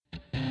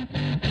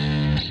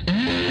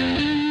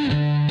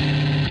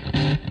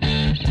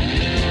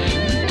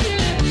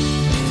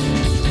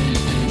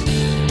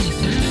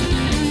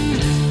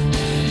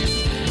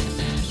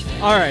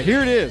All right,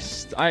 here it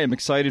is. I am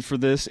excited for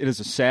this. It is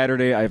a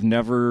Saturday. I've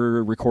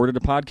never recorded a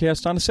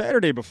podcast on a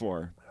Saturday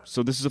before.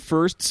 So this is a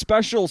first.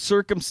 Special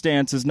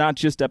circumstances, not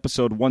just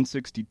episode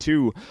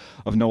 162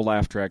 of No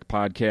Laugh Track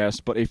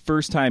Podcast, but a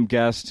first-time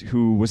guest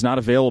who was not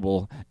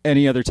available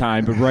any other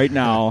time, but right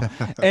now.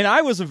 And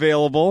I was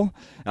available.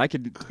 I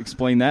could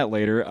explain that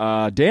later.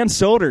 Dan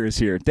Soder is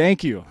here.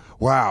 Thank you.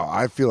 Wow,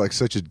 I feel like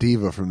such a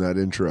diva from that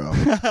intro.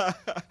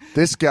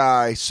 This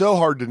guy, so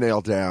hard to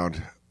nail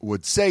down,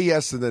 would say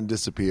yes and then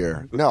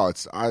disappear. No,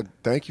 I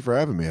thank you for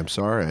having me. I'm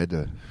sorry.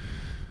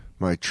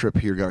 My trip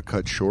here got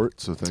cut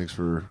short, so thanks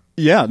for...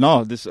 Yeah,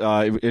 no, this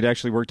it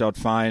actually worked out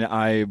fine.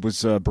 I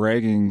was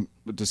bragging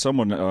to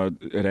someone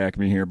at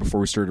Acme here before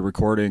we started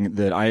recording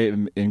that I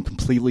am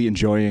completely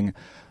enjoying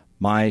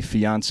my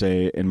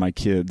fiance and my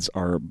kids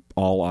are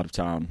all out of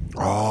town.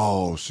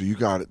 Oh, so you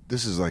got it.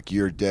 This is like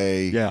your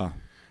day. Yeah.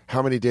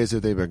 How many days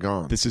have they been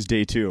gone? This is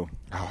day 2.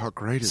 Oh, how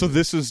great is So it?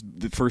 this is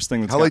the first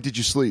thing that's How late did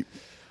you sleep?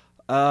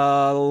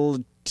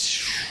 11.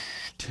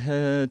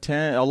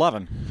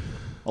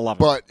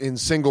 But in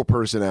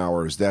single-person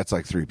hours, that's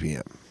like 3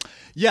 p.m.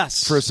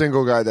 Yes. For a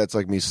single guy, that's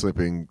like me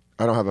sleeping.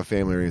 I don't have a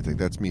family or anything.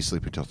 That's me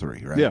sleeping till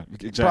 3, right? Yeah,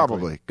 exactly.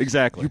 Probably.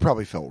 Exactly. You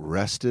probably felt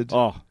rested.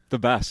 Oh, the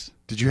best.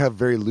 Did you have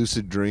very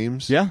lucid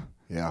dreams? Yeah.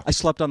 Yeah. I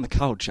slept on the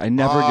couch. I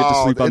never get to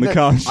sleep on the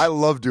couch. I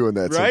love doing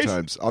that Right?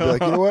 sometimes. I'll be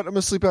like, you know what? I'm going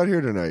to sleep out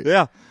here tonight.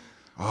 Yeah.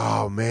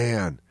 Oh,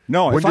 man.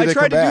 No, When if do I they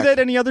tried come to back? do that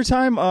any other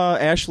time,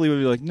 Ashley would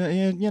be like, no,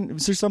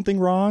 is there something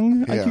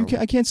wrong? Yeah.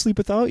 I can't sleep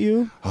without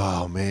you.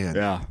 Oh, man.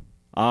 Yeah.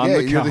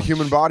 You're the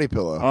human body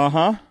pillow.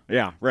 Uh-huh.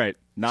 Yeah, right.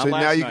 Not so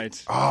last now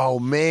night. Oh,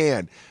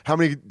 man. How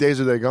many days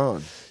are they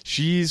gone?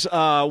 She's,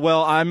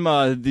 I'm,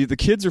 the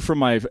kids are from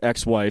my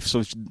ex-wife,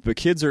 so the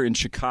kids are in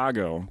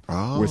Chicago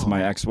with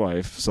my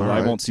ex-wife, so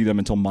I won't see them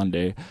until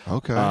Monday.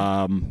 Okay.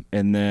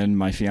 And then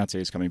my fiance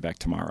is coming back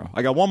tomorrow.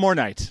 I got one more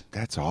night.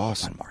 That's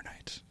awesome. One more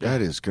night.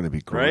 That is going to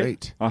be great.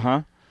 Right?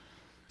 Uh-huh.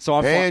 So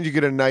And you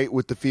get a night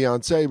with the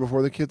fiance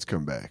before the kids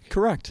come back.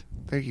 Correct.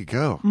 There you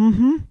go.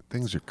 Mm-hmm.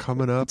 Things are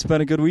coming up. It's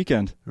been a good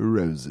weekend.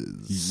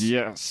 Roses.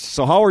 Yes.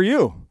 So how are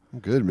you? I'm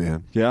good,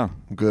 man. Yeah.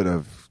 I'm good.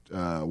 I've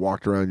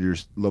walked around your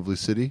lovely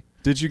city.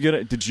 Did you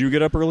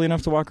get up early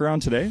enough to walk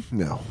around today?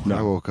 No.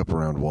 I woke up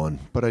around 1,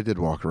 but I did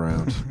walk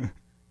around.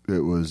 It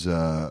was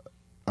I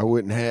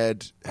went and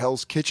had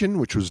Hell's Kitchen,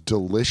 which was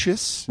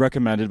delicious.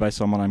 Recommended by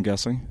someone, I'm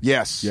guessing.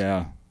 Yes.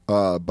 Yeah.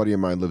 A buddy of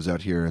mine lives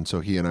out here, and so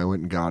he and I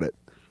went and got it.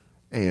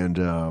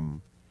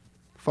 And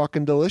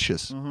fucking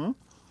delicious. Mm-hmm.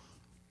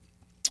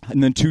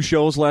 And then 2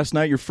 shows last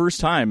night. Your first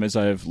time, as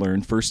I've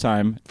learned, first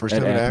time at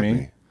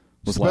Acme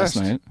was last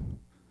night.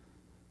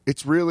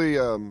 It's really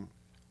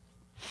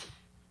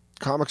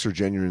comics are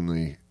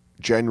generally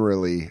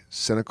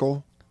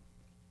cynical,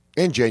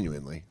 and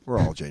genuinely, we're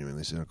all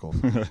genuinely cynical.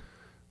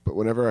 But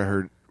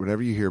whenever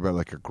you hear about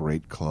like a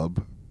great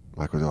club,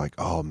 like where they're like,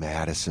 oh,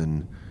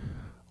 Madison,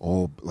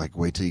 oh, like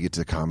wait till you get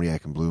to the Comedy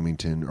Act in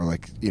Bloomington, or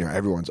like, you know,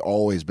 everyone's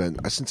always been,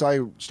 since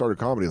I started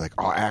comedy, like,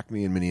 oh,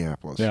 Acme in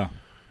Minneapolis. Yeah.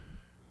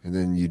 And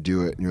then you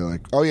do it, and you're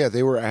like, oh yeah,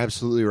 they were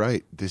absolutely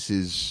right.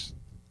 It's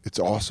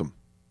awesome.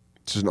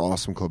 This is an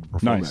awesome club to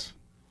perform at. Nice.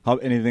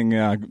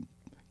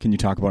 Can you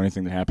talk about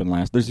anything that happened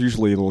last? There's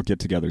usually little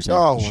get-togethers.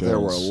 Oh, after the there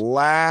were shows.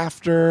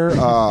 laughter.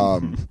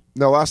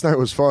 No, last night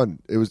was fun.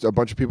 It was a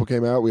bunch of people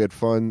came out. We had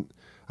fun.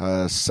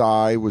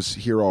 Cy was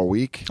here all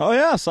week. Oh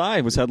yeah,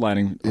 Cy was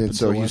headlining, And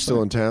so he's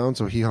still in town,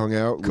 so he hung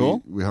out.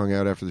 Cool. We hung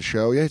out after the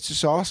show. Yeah, it's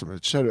just awesome.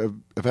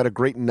 I've had a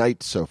great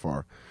night so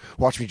far.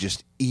 Watch me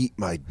just eat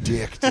my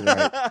dick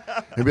tonight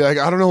and be like,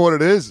 I don't know what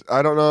it is.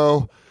 I don't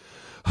know.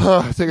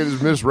 I think I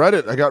just misread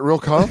it. I got real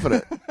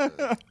confident.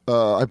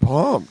 I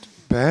pumped.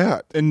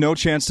 Bad. and no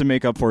chance to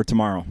make up for it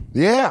tomorrow.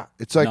 Yeah.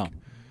 It's like, No.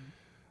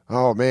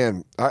 oh,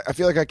 man. I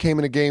feel like I came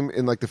in a game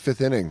in like the 5th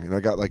inning, and I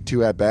got like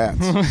 2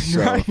 at-bats. So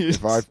Right.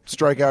 if I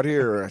strike out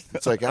here,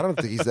 it's like, I don't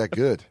think he's that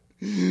good.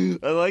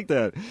 I like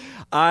that.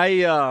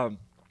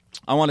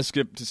 I want to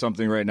skip to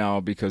something right now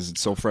because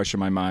it's so fresh in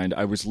my mind.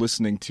 I was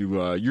listening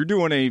to you're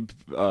doing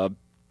a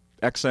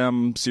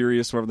XM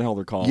Sirius, whatever the hell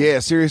they're called. Yeah,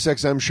 Sirius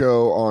XM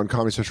show on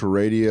Comedy Central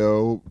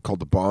Radio called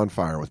The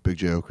Bonfire with Big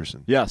J.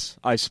 Okerson. Yes,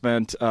 I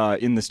spent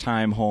in this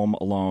time home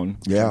alone,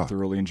 which Yeah. I'm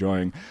thoroughly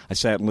enjoying. I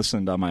sat and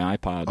listened on my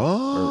iPod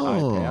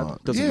Oh, or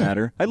iPad. Doesn't yeah.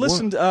 matter. I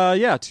listened, to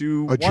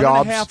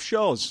 1.5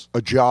 shows.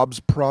 A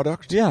Jobs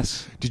product?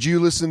 Yes. Did you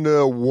listen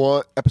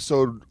to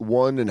episode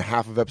 1 and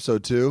half of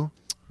episode 2?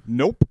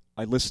 Nope.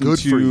 I listened Good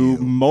for to you.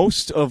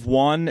 most of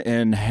 1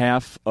 and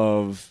half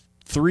of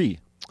 3.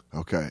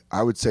 Okay.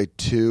 I would say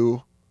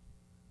 2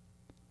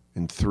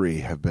 and 3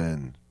 have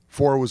been.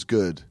 4 was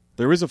good.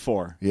 There is a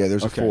 4. Yeah,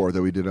 there's Okay. a 4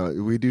 that we did.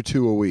 We do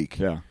 2 a week.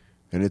 Yeah.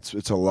 And it's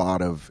a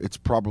lot of. It's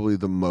probably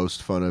the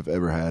most fun I've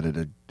ever had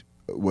at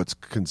what's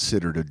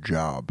considered a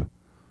job.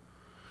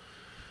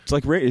 It's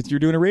like you're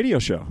doing a radio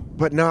show.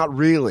 But not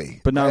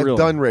really. I've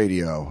done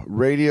radio.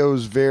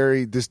 Radio's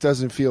very. This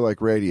doesn't feel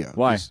like radio.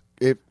 Why?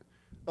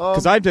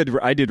 Because I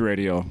did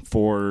radio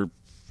for.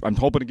 I'm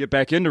hoping to get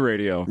back into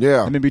radio.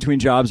 Yeah. I'm in between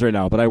jobs right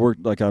now, but I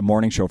worked like a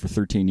morning show for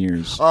 13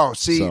 years. Oh,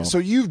 see, so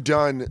you've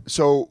done.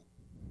 So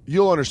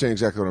You'll understand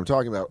exactly what I'm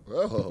talking about.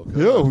 Oh,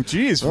 Oh,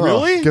 geez,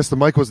 really? Guess the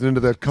mic wasn't into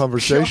that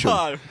conversation.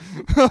 God.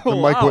 The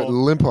mic Wow. went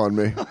limp on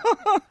me.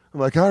 I'm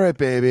like, all right,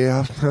 baby,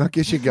 I'll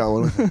get you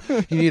going.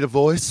 You need a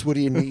voice? What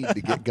do you need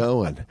to get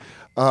going?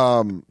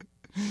 When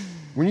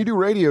you do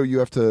radio, you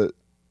have to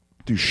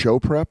do show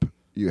prep.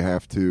 You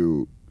have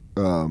to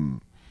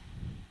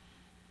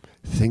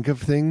think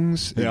of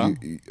things. Yeah.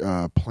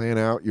 You, plan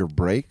out your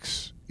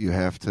breaks. You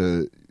have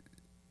to...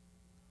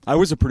 I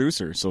was a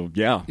producer, so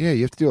yeah. Yeah,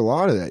 you have to do a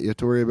lot of that. You have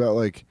to worry about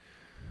like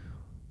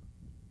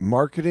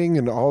marketing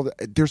and all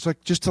that. There's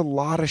like just a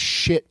lot of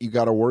shit you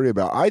got to worry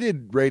about. I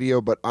did radio,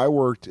 but I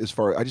worked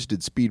I just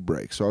did speed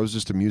break, so I was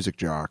just a music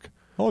jock.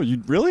 Oh,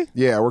 you really?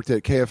 Yeah, I worked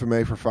at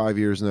KFMA for 5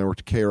 years, and then I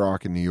worked at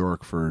K-Rock in New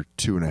York for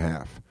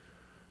 2.5.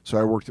 So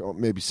I worked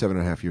maybe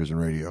 7.5 years in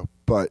radio.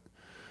 But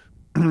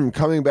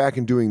coming back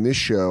and doing this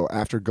show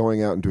after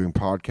going out and doing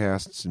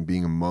podcasts and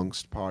being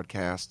amongst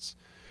podcasts,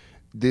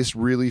 this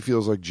really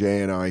feels like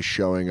Jay and I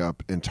showing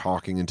up and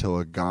talking until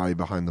a guy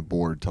behind the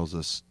board tells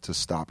us to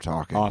stop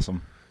talking.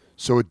 Awesome.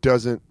 So it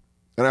doesn't,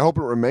 and I hope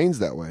it remains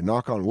that way.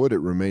 Knock on wood, it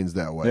remains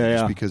that way. Yeah,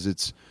 just yeah. because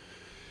it's,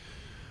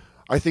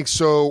 I think,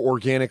 so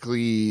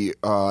organically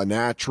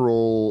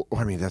natural.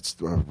 I mean, that's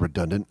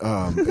redundant.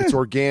 It's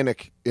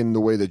organic in the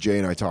way that Jay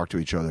and I talk to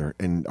each other,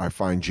 and I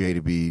find Jay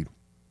to be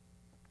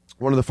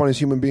one of the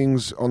funniest human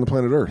beings on the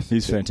planet Earth.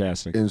 He's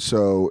fantastic. And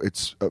so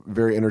it's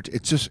very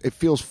it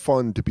feels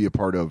fun to be a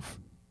part of,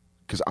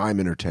 because I'm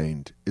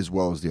entertained as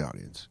well as the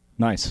audience.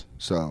 Nice.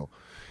 So,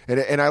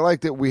 and I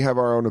like that we have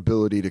our own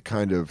ability to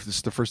kind of, this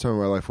is the first time in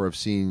my life where I've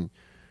seen,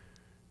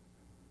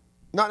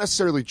 not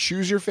necessarily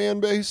choose your fan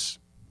base,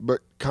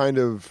 but kind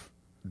of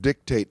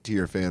dictate to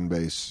your fan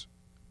base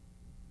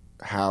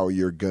how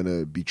you're going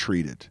to be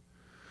treated.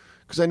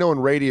 Because I know in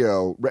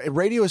radio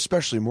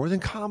especially, more than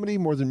comedy,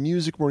 more than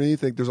music, more than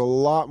anything, there's a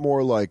lot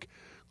more like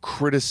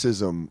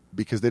criticism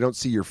because they don't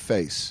see your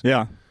face.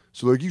 Yeah.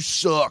 So like, you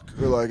suck.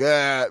 They're like,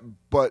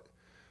 but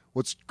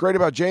what's great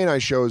about Jay and I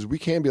show is we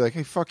can be like,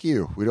 hey, fuck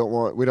you. We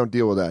don't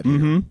deal with that here.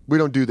 Mm-hmm. We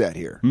don't do that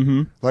here.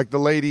 Mm-hmm. Like the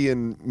lady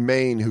in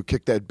Maine who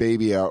kicked that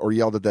baby out or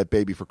yelled at that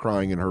baby for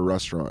crying in her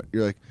restaurant.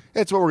 You're like, hey,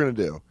 that's what we're going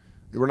to do.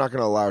 We're not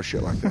going to allow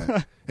shit like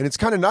that. And it's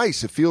kind of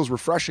nice. It feels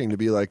refreshing to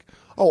be like,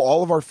 oh,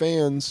 all of our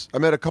fans, I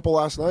met a couple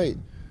last night,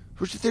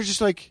 which they're just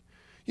like,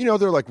 you know,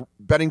 they're like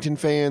Bennington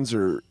fans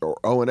or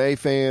O&A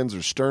fans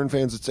or Stern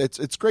fans.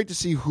 It's great to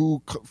see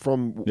who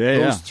from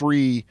those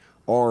three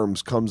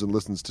arms comes and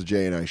listens to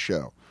Jay and I's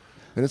show.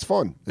 And it's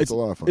fun. It's a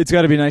lot of fun. It's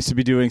got to be nice to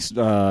be doing,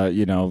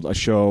 a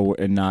show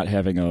and not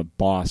having a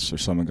boss or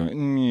someone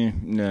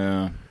going,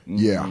 no.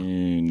 Yeah.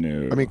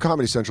 No. I mean,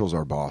 Comedy Central is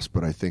our boss,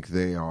 but I think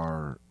they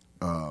are,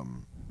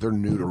 they're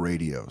new to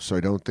radio. So I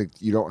don't think,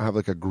 you don't have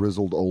like a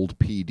grizzled old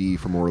PD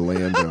from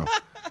Orlando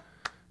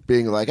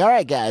being like, all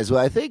right, guys,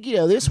 well, I think,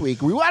 this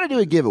week we want to do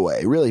a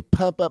giveaway, really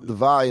pump up the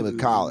volume of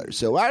callers.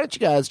 So why don't you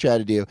guys try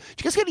to do you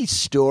guys got any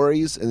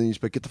stories? And then you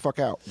just like, get the fuck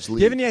out. Just leave.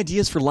 Do you have any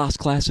ideas for Lost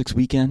Classics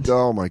weekend?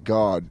 Oh, my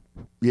God.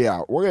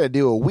 Yeah, we're going to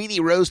do a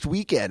weenie roast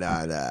weekend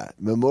on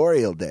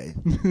Memorial Day.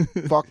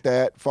 Fuck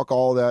that. Fuck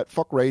all that.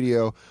 Fuck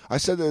radio. I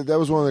said that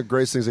was one of the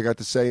greatest things I got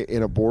to say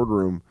in a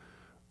boardroom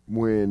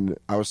when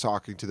I was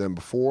talking to them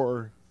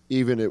before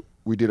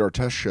we did our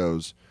test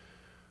shows,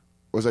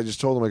 was I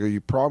just told them, I go, your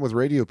problem with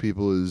radio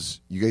people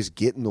is you guys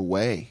get in the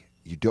way.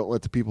 You don't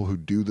let the people who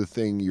do the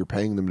thing you're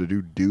paying them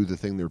to do the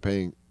thing they're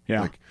paying.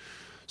 Yeah.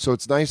 So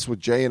it's nice with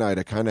Jay and I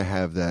to kind of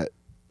have that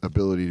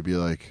ability to be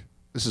like,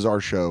 this is our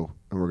show,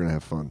 and we're going to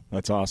have fun.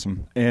 That's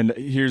awesome. And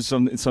here's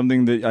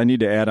something that I need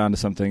to add on to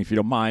something, if you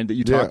don't mind, that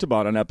you talked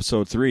about on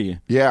episode 3.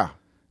 Yeah.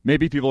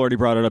 Maybe people already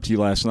brought it up to you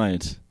last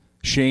night.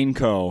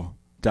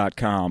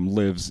 ShaneCo.com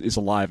is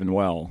alive and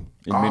well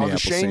in Minneapolis, the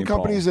Shane St. Paul.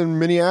 company's in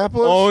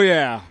Minneapolis? Oh,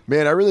 yeah.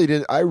 Man, I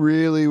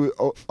really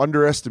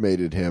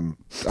underestimated him.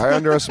 I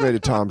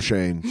underestimated Tom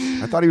Shane.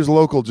 I thought he was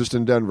local just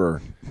in Denver.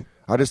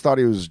 I just thought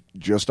he was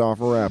just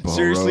off Arapahoe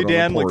Seriously, Road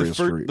Dan, on like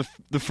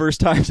the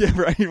first time, yeah,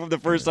 right? The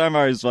first time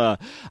I saw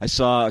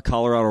a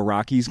Colorado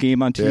Rockies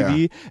game on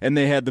TV, and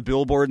they had the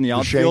billboard in the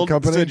outfield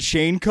Shane that said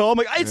Shane Co. I'm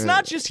like, it's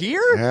not just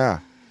here. Yeah.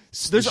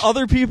 There's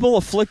other people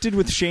afflicted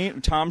with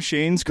Tom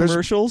Shane's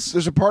commercials.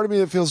 There's a part of me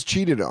that feels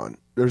cheated on.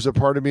 There's a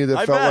part of me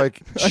that felt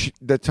like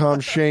that Tom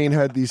Shane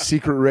had these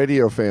secret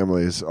radio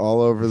families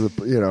all over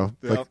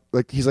the,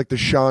 like he's like the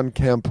Sean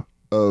Kemp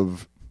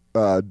of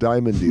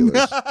diamond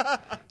dealers.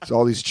 It's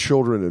all these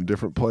children in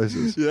different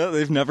places. Yeah,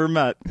 they've never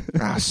met.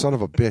 Son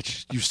of a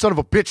bitch. You son of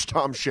a bitch,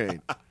 Tom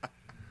Shane.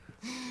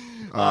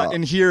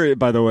 And here,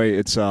 by the way,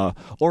 it's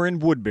Orrin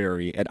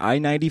Woodbury at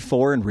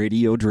I-94 and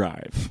Radio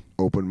Drive.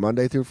 Open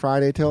Monday through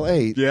Friday till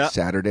 8. Yeah.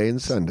 Saturday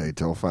and Sunday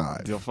till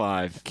 5. Till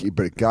 5.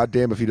 But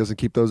goddamn if he doesn't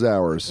keep those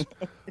hours.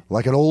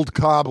 Like an old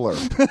cobbler.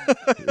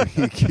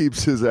 He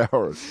keeps his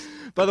hours.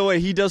 By the way,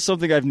 he does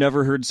something I've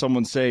never heard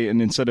someone say, and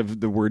instead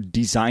of the word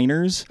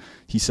designers,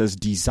 he says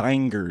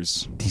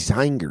designers.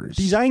 Designers.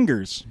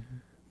 Designers.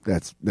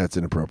 That's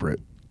inappropriate.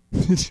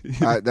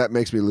 That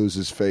makes me lose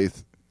his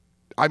faith.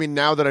 I mean,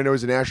 now that I know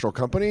he's a national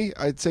company,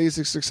 I'd say he's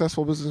a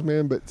successful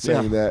businessman, but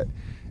saying that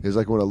is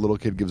like when a little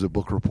kid gives a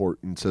book report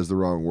and says the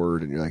wrong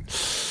word, and you're like,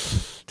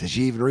 "Did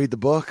you even read the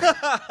book?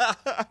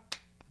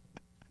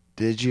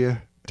 Did you,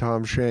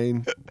 Tom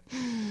Shane?"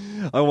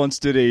 I once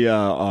did it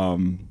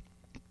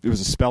was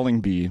a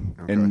spelling bee,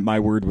 and my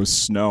word was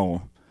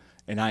snow.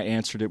 And I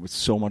answered it with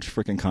so much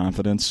freaking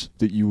confidence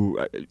that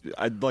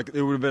I'd like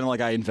it would have been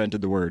like I invented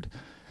the word.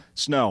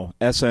 Snow,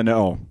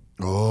 SNO.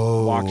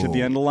 Oh. Walked to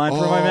the end of the line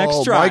for my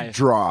next try. Mic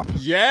drop.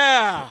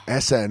 Yeah.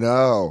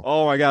 SNO.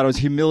 Oh, my God. I was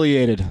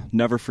humiliated.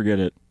 Never forget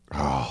it.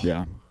 Oh.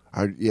 Yeah.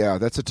 Yeah,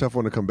 that's a tough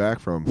one to come back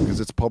from because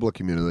it's public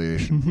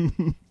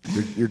humiliation.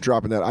 you're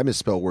dropping that. I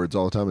misspell words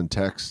all the time in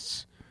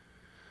texts.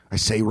 I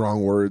say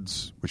wrong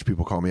words, which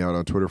people call me out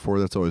on Twitter for.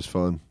 That's always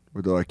fun.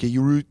 Where they're like, "Hey,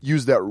 you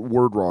used that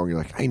word wrong." You're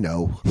like, "I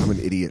know. I'm an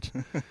idiot."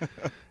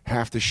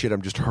 Half the shit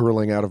I'm just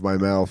hurling out of my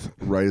mouth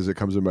right as it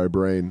comes in my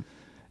brain.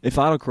 If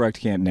autocorrect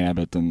can't nab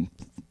it, then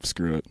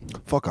screw it.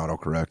 Fuck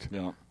autocorrect.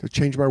 Yeah. They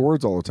change my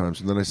words all the time,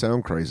 so then I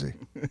sound crazy.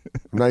 I'm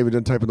not even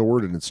done typing the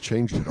word, and it's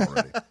changed it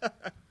already.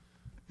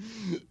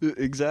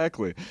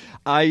 Exactly.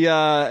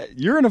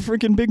 You're in a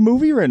freaking big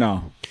movie right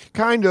now.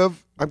 Kind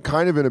of. I'm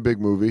kind of in a big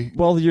movie.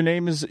 Well, your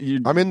name is.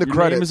 I'm in the your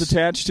credits. Name is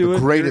attached to the it.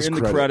 Greatest You're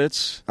in credit. the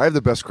credits. I have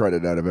the best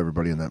credit out of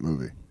everybody in that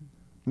movie.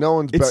 No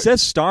one's. It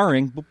says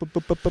starring. Boop, boop,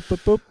 boop, boop,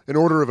 boop, boop. In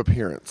order of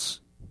appearance,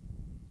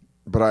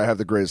 but I have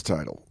the greatest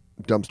title,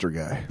 Dumpster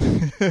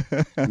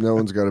Guy. No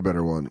one's got a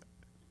better one.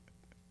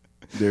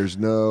 There's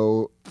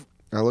no.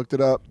 I looked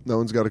it up. No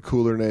one's got a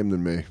cooler name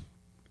than me.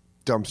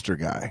 Dumpster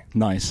Guy.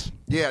 Nice.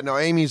 Yeah, no,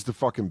 Amy's the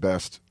fucking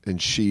best, and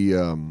she.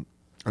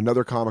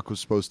 Another comic was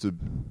supposed to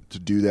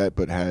do that,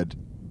 but had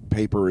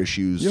paper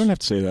issues. You don't have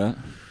to say that.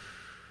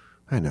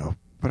 I know,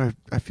 but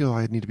I feel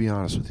I need to be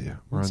honest with you.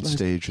 We're on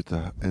stage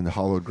in the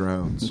hallowed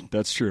grounds.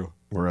 That's true.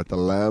 We're at the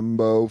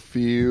Lambeau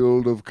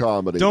Field of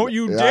Comedy. Don't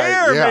you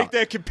dare make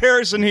that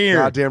comparison here.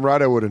 Goddamn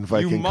right I would in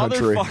Viking you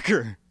country.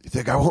 Motherfucker. You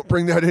think I won't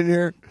bring that in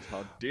here?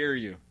 How dare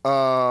you?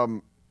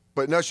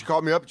 But no, she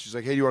called me up and she's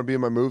like, "Hey, do you want to be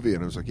in my movie?"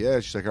 And I was like, "Yeah."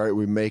 She's like, "All right,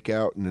 we make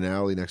out in an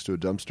alley next to a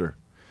dumpster."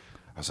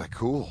 I was like,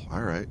 "Cool,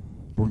 all right."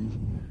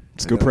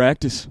 Let's go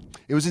practice.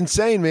 It was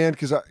insane, man,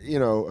 because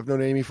I've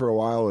known Amy for a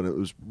while, and it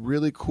was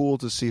really cool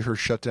to see her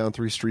shut down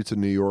 3 streets in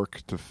New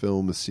York to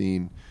film the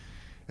scene.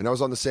 And I was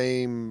on the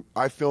same.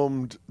 I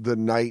filmed the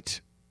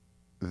night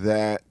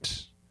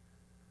that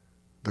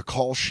the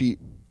call sheet.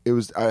 It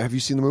was. Have you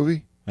seen the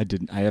movie? I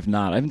didn't. I have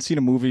not. I haven't seen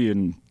a movie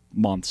in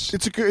months.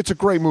 It's a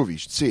great movie. You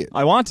should see it.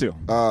 I want to.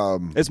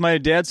 As my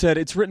dad said,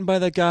 it's written by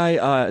that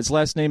guy. His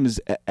last name is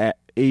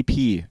AP.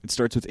 It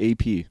starts with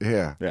AP.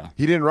 Yeah. Yeah.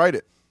 He didn't write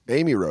it.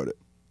 Amy wrote it.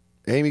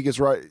 Amy gets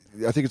right.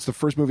 I think it's the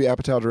first movie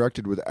Apatow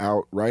directed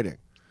without writing.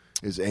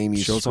 Is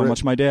Amy's Shows script. how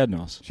much my dad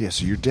knows. Yeah,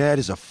 so your dad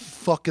is a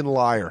fucking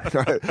liar.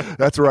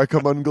 That's where I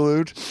come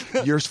unglued.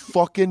 Your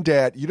fucking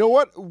dad. You know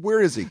what?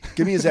 Where is he?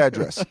 Give me his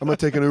address. I'm going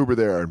to take an Uber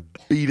there and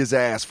beat his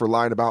ass for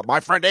lying about my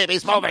friend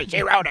Amy's movie.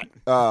 She wrote it.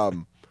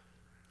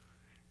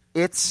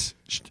 It's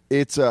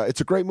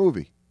a great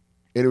movie.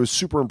 And it was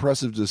super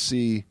impressive to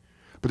see.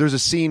 But there's a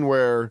scene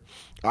where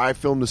I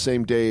filmed the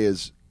same day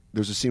as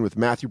there's a scene with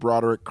Matthew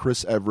Broderick,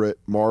 Chris Everett,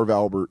 Marv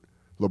Albert,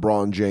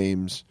 LeBron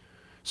James.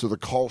 So the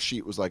call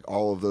sheet was like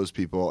all of those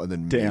people, and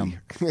then Damn. me.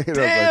 And I was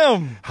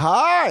Damn.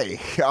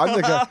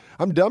 like, hi,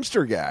 I'm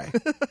Dumpster Guy.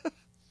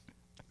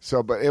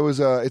 So, but it was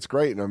it's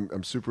great, and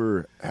I'm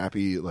super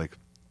happy. Like,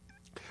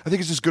 I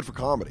think it's just good for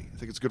comedy. I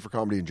think it's good for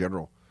comedy in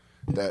general.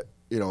 That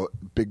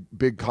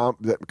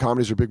that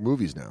comedies are big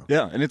movies now.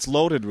 Yeah, and it's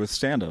loaded with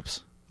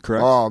stand-ups.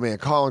 Correct. Oh man,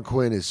 Colin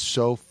Quinn is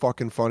so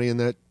fucking funny in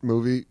that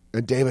movie,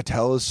 and Dave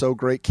Attell is so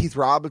great. Keith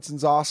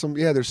Robinson's awesome.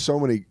 Yeah, there's so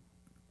many.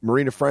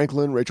 Marina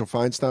Franklin, Rachel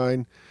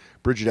Feinstein,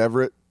 Bridget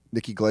Everett,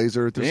 Nikki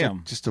Glazer. There's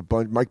like just a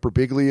bunch. Mike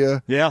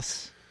Birbiglia.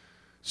 Yes.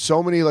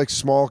 So many like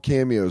small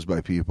cameos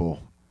by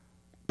people.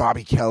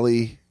 Bobby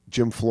Kelly,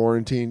 Jim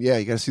Florentine. Yeah,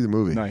 you got to see the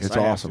movie. Nice. It's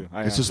I have awesome. to. I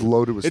It's have just to.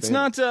 loaded with. It's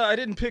stand-up. not. I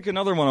didn't pick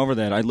another one over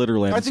that. I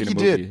literally haven't think seen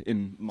a you movie did.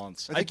 in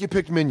months. I think you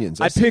picked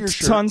Minions. I see your picked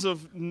shirt. tons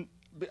of.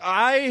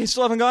 I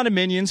still haven't gone to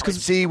Minions because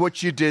See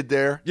what you did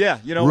there. yeah,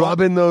 you know,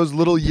 Rubbing those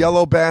little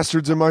yellow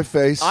bastards in my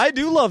face. I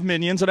do love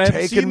Minions, and I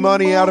haven't seen Taking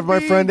money the out of my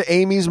movie. friend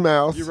Amy's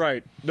mouth. You're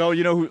right. No,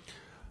 you know who?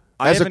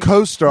 As a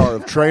co-star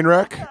of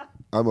Trainwreck,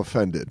 I'm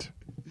offended.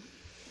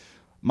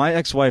 My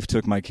ex-wife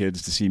took my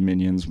kids to see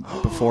Minions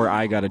before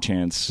I got a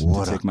chance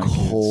What to take a my kids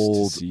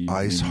cold, to see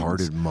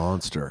ice-hearted Minions.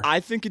 monster. I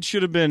think it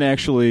should have been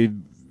actually.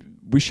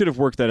 We should have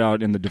worked that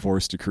out in the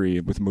divorce decree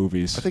with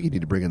movies. I think you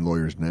need to bring in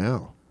lawyers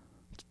now.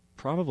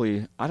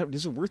 Probably. I don't.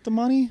 Is it worth the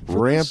money? for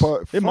Ramp this?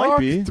 up. It might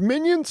be. The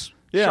Minions?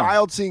 Yeah.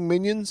 Child seeing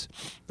Minions?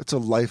 That's a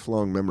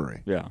lifelong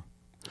memory. Yeah.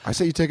 I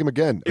say you take them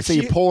again. I If say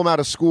you she- pull them out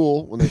of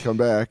school when they come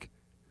back.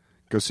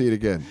 Go see it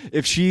again.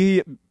 If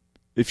she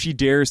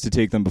dares to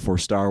take them before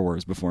Star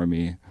Wars before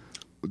me,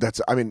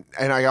 And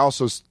I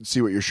also see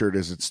what your shirt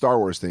is. It's Star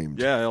Wars themed.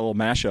 yeah, a little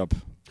mashup.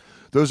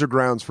 Those are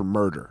grounds for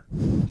murder.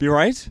 Be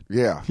right?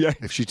 Yeah. Yeah.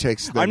 If she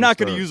takes them I'm not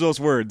going to Star- use those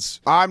words.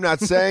 I'm not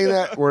saying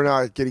that. We're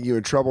not getting you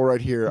in trouble right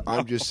here.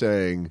 I'm just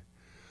saying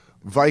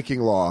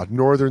Viking law,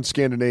 Northern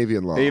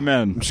Scandinavian law.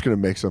 Amen. I'm just going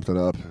to make something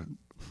up.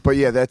 But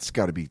yeah, that's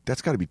got to be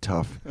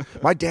tough.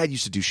 My dad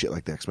used to do shit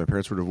like that because my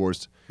parents were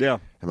divorced. Yeah.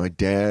 And my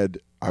dad,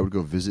 I would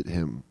go visit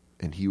him,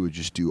 and he would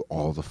just do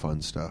all the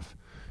fun stuff.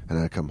 And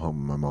then I'd come home,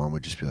 and my mom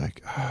would just be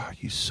like,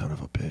 you son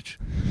of a bitch.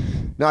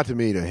 Not to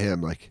me, to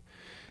him. Like,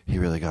 he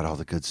really got all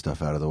the good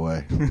stuff out of the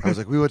way. I was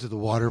like, we went to the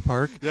water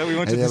park. Yeah, we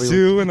went to the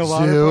zoo and the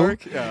water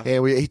park. Yeah.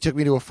 And he took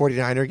me to a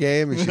 49er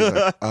game, and she was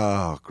like,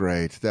 oh,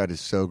 great. That is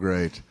so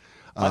great.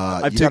 I've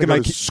you got to taken go my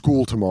to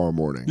school tomorrow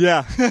morning.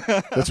 Yeah.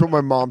 That's what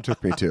my mom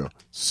took me to.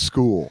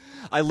 School.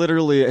 I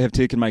literally have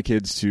taken my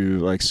kids to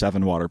like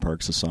 7 water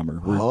parks this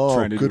summer. We're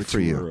trying to do a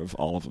tour of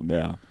all of them.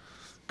 Yeah.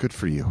 Good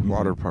for you.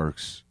 Water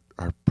parks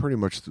are pretty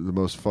much the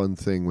most fun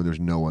thing when there's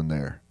no one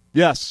there.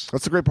 Yes.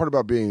 That's the great part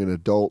about being an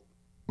adult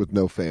with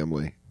no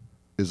family.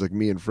 Is like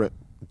me and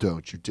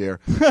don't you dare.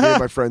 Me and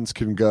my friends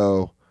can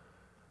go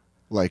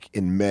like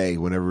in May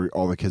whenever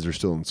all the kids are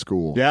still in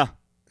school. Yeah.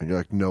 And you're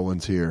like, no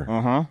one's here.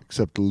 Uh-huh.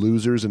 Except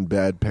losers and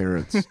bad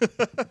parents.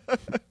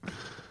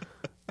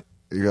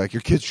 You're like,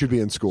 your kids should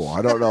be in school.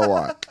 I don't know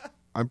why.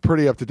 I'm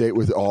pretty up to date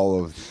with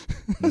all of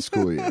the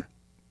school year.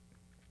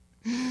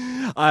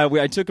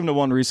 I took him to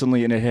one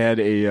recently, and it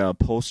had a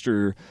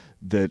poster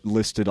that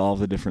listed all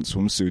the different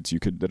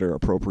swimsuits that are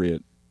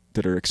appropriate,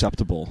 that are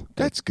acceptable.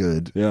 That's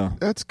good. Yeah.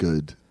 That's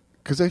good.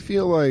 Because I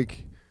feel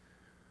like...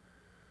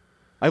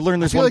 I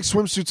learned this. I feel like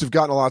swimsuits have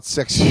gotten a lot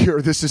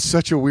sexier. This is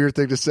such a weird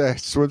thing to say.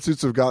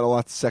 Swimsuits have gotten a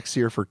lot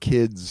sexier for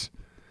kids.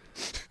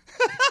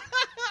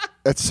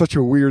 That's such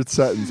a weird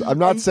sentence. I'm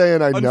not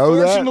saying I know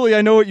that. Unfortunately,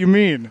 I know what you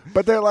mean.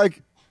 But they're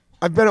like,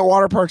 I've been at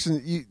water parks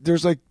and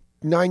there's like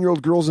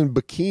 9-year-old girls in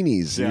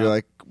bikinis. Yeah. And you're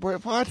like,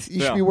 what?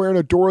 You should be wearing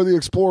a Dora the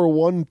Explorer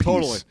one piece.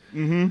 Totally.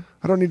 Mm-hmm.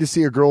 I don't need to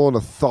see a girl in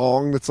a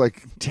thong that's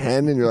like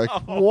 10 and you're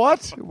like,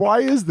 what? Why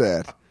is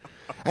that?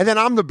 And then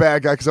I'm the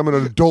bad guy because I'm an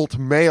adult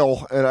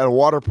male at a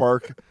water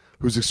park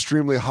who's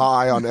extremely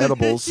high on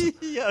edibles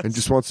Yes. and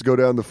just wants to go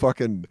down the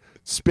fucking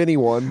spinny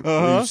one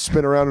where you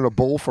spin around in a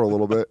bowl for a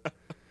little bit.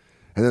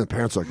 And then the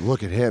parents are like,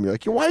 look at him. You're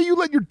like, why are you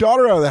letting your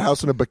daughter out of the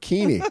house in a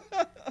bikini?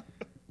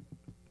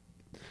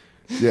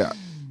 Yeah.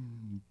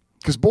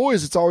 Because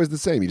boys, it's always the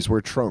same. You just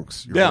wear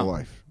trunks your whole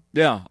life.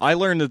 Yeah. I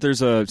learned that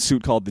there's a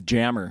suit called the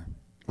jammer.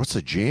 What's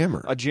a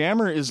jammer? A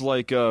jammer is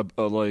like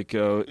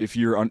if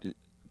you're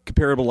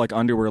comparable like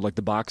underwear, like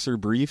the boxer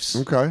briefs.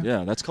 Okay.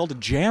 Yeah, that's called a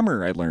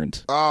jammer. I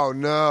learned. Oh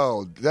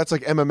no, that's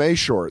like MMA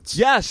shorts.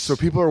 Yes. So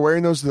people are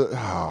wearing those.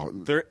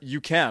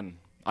 You can.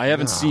 I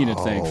haven't seen it,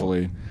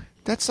 thankfully.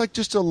 That's like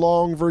just a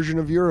long version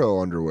of Euro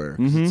underwear.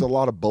 It's a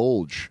lot of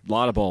bulge. A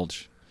lot of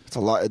bulge. It's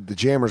a lot. The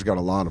jammer's got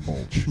a lot of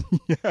bulge.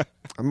 Yeah.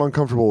 I'm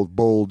uncomfortable with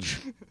bulge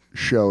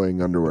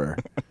showing underwear.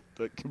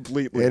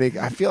 Completely. And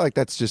I feel like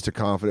that's just a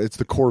confidence. It's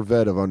the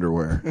Corvette of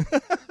underwear.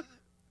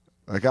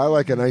 Like I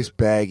like a nice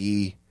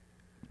baggy.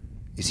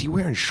 Is he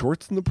wearing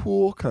shorts in the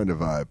pool? Kind of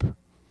vibe.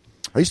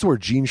 I used to wear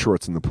jean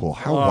shorts in the pool.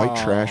 How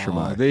white trash am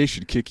I? They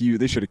should kick you.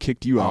 They should have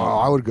kicked you out. Oh,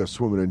 I would go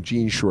swimming in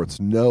jean shorts,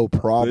 no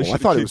problem. I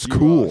thought it was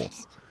cool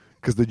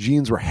because the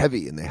jeans were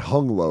heavy and they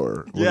hung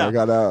lower when I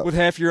got out. With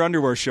half your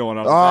underwear showing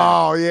up.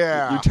 Oh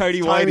yeah, your Tommy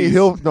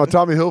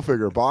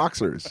Hilfiger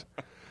boxers.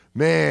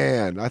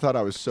 Man, I thought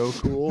I was so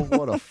cool.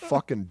 What a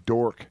fucking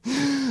dork.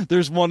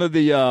 There's one of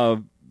these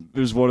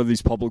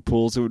public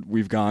pools that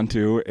we've gone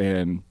to,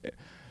 and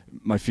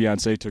my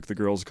fiance took the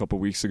girls a couple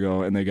weeks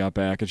ago, and they got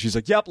back, and she's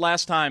like, "Yep,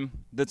 last time.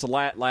 That's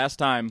last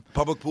time."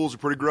 Public pools are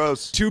pretty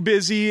gross. Too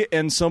busy,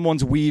 and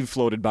someone's weave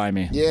floated by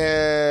me.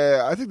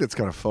 Yeah, I think that's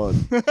kind of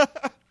fun.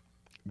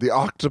 The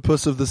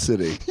octopus of the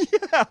city.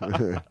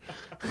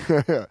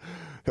 Yeah.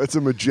 That's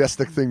a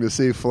majestic thing to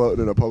see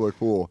floating in a public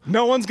pool.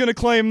 No one's gonna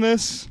claim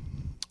this.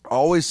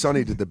 Always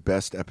Sunny did the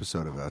best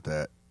episode about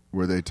that,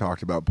 where they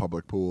talked about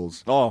public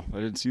pools. Oh, I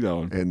didn't see that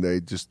one. And they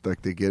just,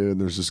 like, they get in and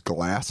there's this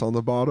glass on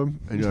the bottom.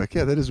 And you're like,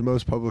 yeah, that is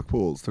most public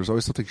pools. There's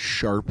always something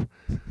sharp.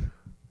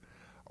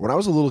 When I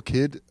was a little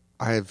kid,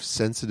 I have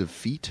sensitive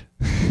feet,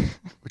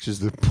 which is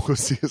the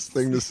pussiest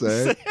thing to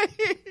say.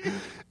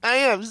 I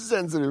have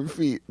sensitive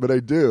feet, but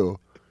I do.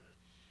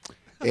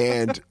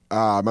 And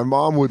my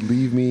mom would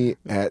leave me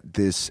at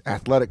this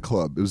athletic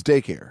club. It was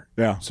daycare.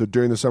 Yeah. So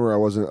during the summer, I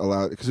wasn't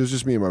allowed, because it was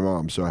just me and my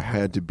mom. So I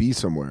had to be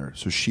somewhere.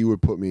 So she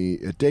would put me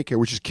at daycare,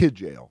 which is kid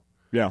jail.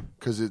 Yeah.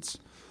 Because it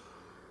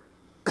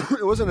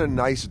wasn't a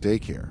nice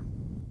daycare.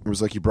 It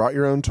was like you brought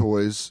your own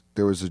toys.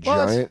 There was a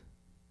giant,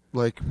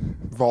 like,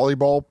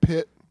 volleyball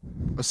pit.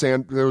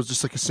 There was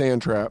just like a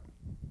sand trap.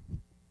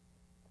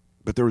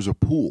 But there was a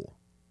pool.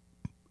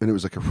 And it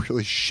was like a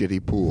really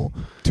shitty pool.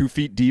 2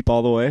 feet deep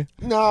all the way?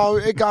 No,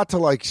 it got to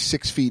like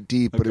 6 feet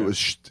deep, but it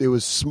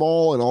was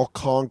small and all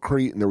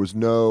concrete, and there was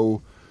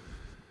no.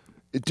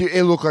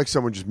 It looked like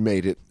someone just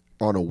made it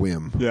on a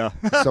whim. Yeah.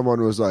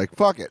 Someone was like,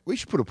 "Fuck it, we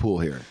should put a pool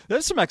here."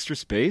 There's some extra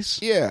space.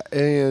 Yeah,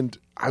 and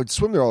I would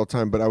swim there all the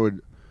time, but I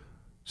would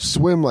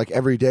swim like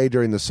every day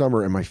during the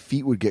summer, and my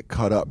feet would get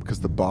cut up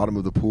because the bottom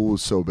of the pool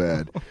was so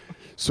bad.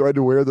 So I had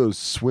to wear those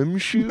swim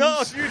shoes.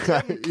 No, you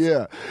didn't.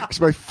 Yeah, because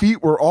my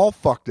feet were all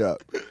fucked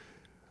up.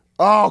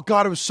 Oh,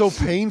 God, it was so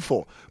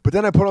painful. But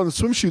then I put on the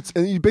swim suits,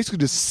 and you basically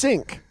just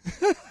sink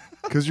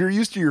because you're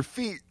used to your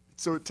feet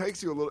So it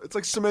takes you a little. It's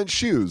like cement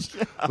shoes.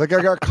 Like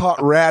I got caught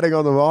ratting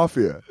on the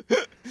Mafia.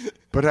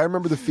 But I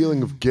remember the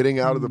feeling of getting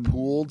out of the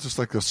pool, just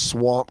like a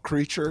swamp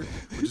creature,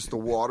 with just the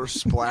water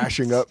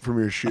splashing up from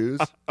your shoes.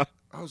 That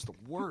was the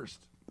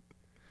worst.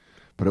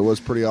 But it was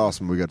pretty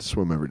awesome. We got to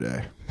swim every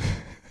day.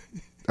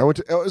 I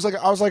was like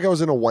I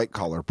was in a white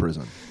collar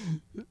prison.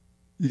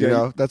 You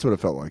know, that's what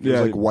it felt like. It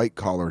was like white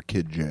collar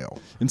kid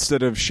jail.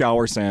 Instead of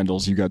shower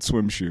sandals, you got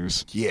swim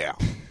shoes. Yeah.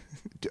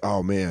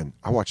 Oh man,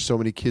 I watched so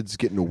many kids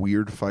get into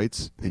weird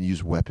fights and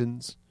use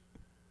weapons.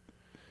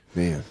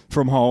 Man,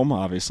 from home,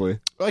 obviously,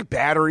 like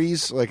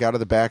batteries, like out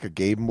of the back of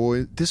Game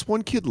Boy. This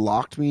one kid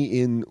locked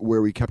me in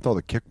where we kept all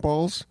the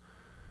kickballs.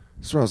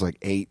 This is when I was like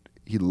 8.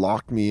 He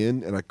locked me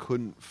in, and I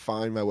couldn't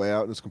find my way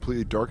out. And it was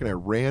completely dark, and I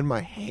ran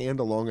my hand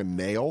along a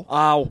nail.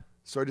 Ow!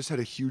 So I just had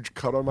a huge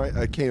cut on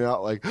I came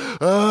out like,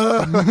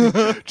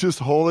 just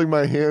holding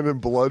my hand and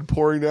blood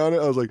pouring down it.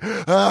 I was like,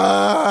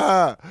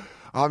 ah!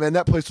 Oh man,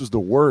 that place was the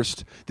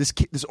worst. This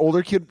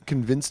older kid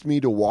convinced me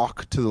to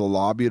walk to the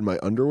lobby in my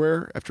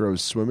underwear after I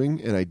was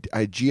swimming, and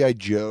I G.I.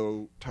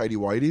 Joe tighty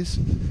whities,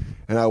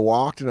 and I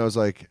walked, and I was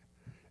like,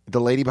 the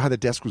lady behind the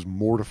desk was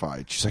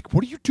mortified. She's like,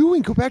 "What are you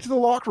doing? Go back to the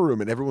locker room!"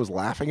 And everyone was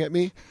laughing at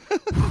me.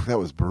 That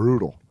was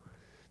brutal.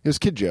 It was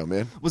kid jail,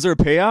 man. Was there a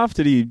payoff?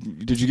 Did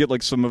you get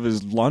like some of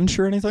his lunch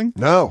or anything?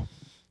 No,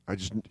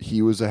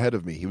 he was ahead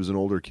of me. He was an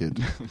older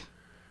kid.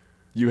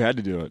 You had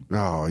to do it.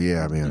 Oh,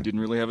 yeah, man. You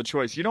didn't really have a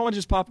choice. You know what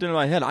just popped into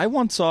my head? I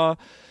once saw,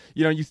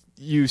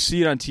 you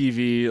see it on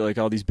TV, like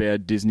all these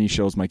bad Disney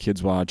shows my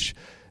kids watch,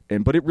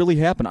 but it really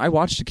happened. I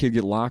watched a kid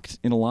get locked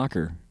in a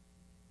locker.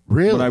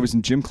 Really? When I was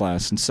in gym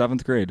class in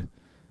 7th grade.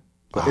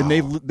 Oh. And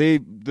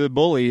the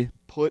bully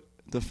put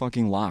the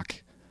fucking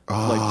lock.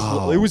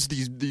 Oh. Like, it was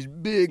these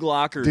big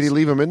lockers. Did he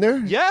leave him in there?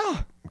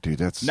 Yeah. Dude,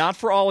 that's... Not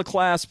for all of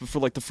class, but for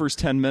like the first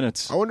 10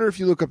 minutes. I wonder if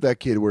you look up that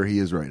kid where he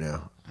is right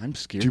now. I'm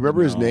scared. Do you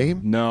remember his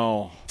name?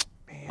 No.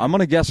 Man. I'm going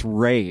to guess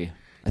Ray.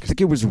 I think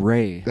it was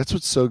Ray. That's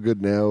what's so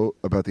good now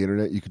about the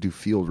internet. You could do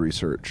field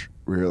research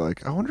where you're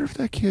like, I wonder if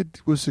that kid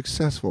was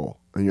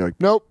successful. And you're like,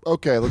 nope,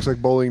 okay, looks like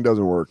bullying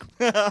doesn't work.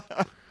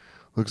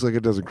 Looks like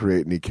it doesn't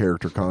create any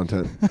character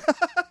content.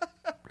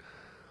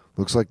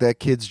 Looks like that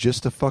kid's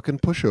just a fucking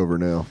pushover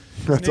now.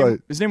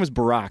 His name was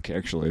Barack,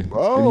 actually.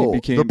 Oh, and he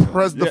became,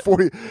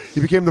 he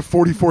became the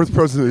 44th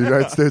president of the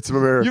United States of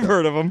America. You've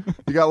heard of him.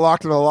 He got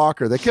locked in a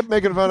locker. They kept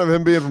making fun of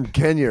him being from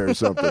Kenya or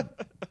something.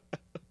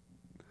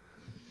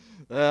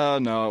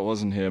 No, it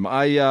wasn't him.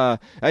 I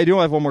do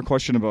have one more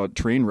question about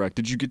Trainwreck.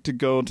 Did you get to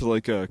go to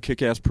like a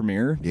kick-ass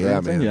premiere?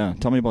 Yeah, man. Yeah,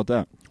 tell me about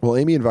that. Well,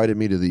 Amy invited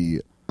me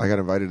to I got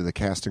invited to the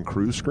cast and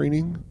crew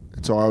screening,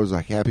 and so I was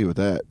like happy with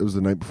that. It was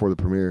the night before the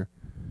premiere.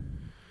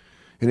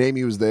 And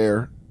Amy was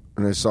there,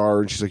 and I saw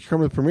her, and she's like, "You're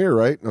coming to the premiere,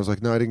 right?" And I was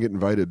like, "No, I didn't get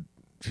invited."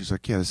 She's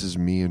like, "Yeah, this is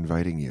me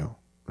inviting you."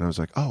 And I was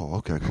like, "Oh,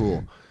 okay,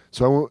 cool."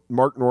 So I went,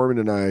 Mark Norman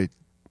and I,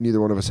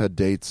 neither one of us had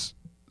dates,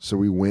 so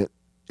we went,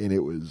 and it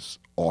was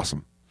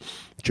awesome.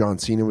 John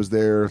Cena was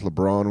there,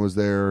 LeBron was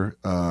there,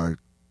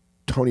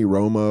 Tony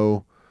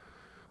Romo,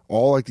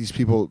 all like these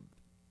people.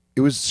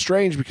 It was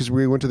strange because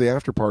we went to the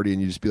after party,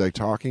 and you'd just be like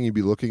talking, you'd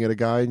be looking at a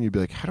guy, and you'd be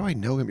like, "How do I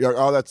know him?" You're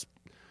like, "Oh, that's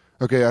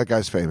okay. That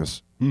guy's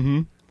famous."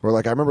 Mm-hmm. Or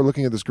like I remember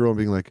looking at this girl and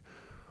being like,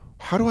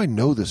 "How do I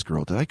know this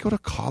girl? Did I go to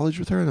college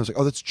with her?" And I was like,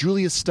 "Oh, that's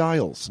Julia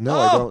Stiles."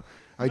 No,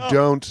 I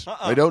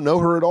don't know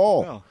her at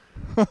all. No.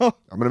 I'm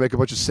going to make a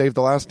bunch of Save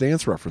the Last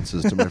Dance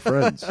references to my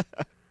friends.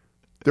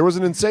 There was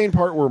an insane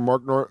part where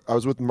I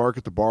was with Mark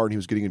at the bar and he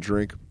was getting a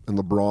drink, and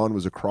LeBron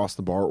was across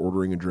the bar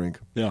ordering a drink.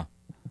 Yeah,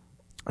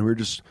 and we were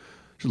just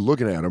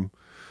looking at him,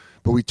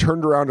 but we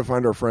turned around to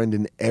find our friend,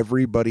 and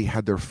everybody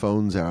had their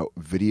phones out,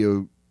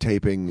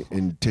 videotaping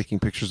and taking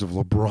pictures of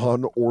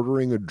LeBron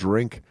ordering a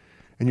drink.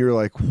 And you're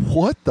like,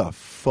 what the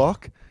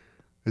fuck?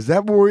 Is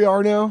that where we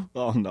are now?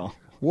 Oh, no.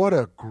 What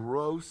a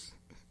gross...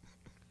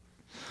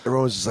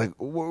 Everyone was just like,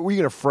 were you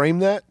going to frame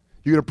that?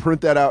 You're going to print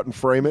that out and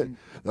frame it?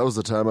 That was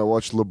the time I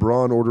watched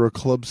LeBron order a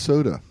club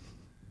soda.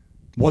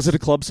 Was it a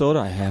club soda?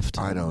 I have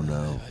to. I don't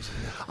know.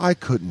 I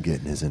couldn't get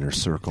in his inner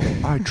circle.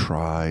 I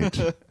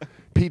tried.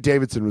 Pete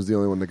Davidson was the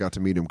only one that got to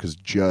meet him because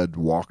Judd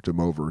walked him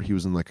over. He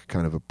was in like a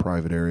kind of a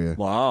private area.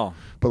 Wow.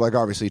 But like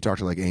obviously he talked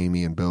to like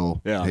Amy and Bill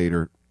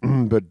Hader.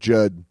 But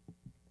Judd,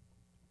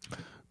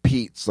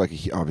 Pete's like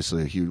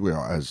obviously a huge,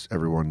 as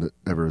everyone that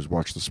ever has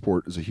watched the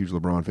sport is a huge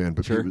LeBron fan.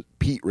 But sure.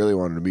 Pete really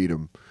wanted to meet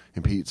him,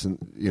 and Pete's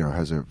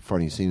has a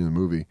funny scene in the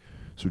movie.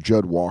 So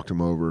Judd walked him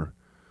over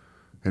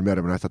and met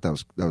him, and I thought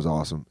that was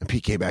awesome. And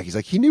Pete came back. He's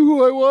like, he knew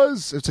who I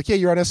was. It's like, yeah,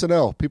 you're on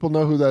SNL. People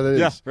know who that is.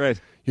 Yeah, right.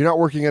 You're not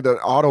working at an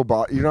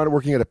Autobot. You're not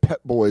working at a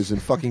Pet Boys in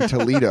fucking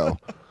Toledo.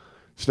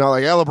 It's not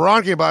like,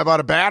 LeBron came by, bought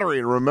a battery,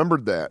 and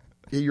remembered that.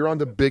 Yeah, you're on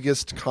the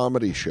biggest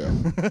comedy show.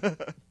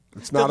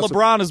 It's not that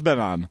LeBron has been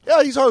on.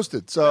 Yeah, he's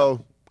hosted,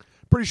 so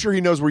pretty sure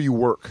he knows where you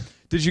work.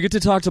 Did you get to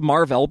talk to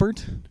Marv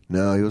Albert?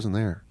 No, he wasn't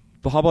there.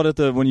 But how about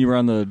when you were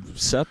on the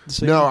set?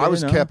 No, I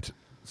was kept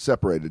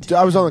separated.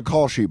 I was on the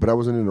call sheet, but I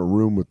wasn't in a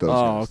room with those guys.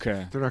 Oh,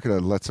 okay. They're not going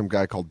to let some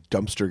guy called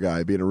Dumpster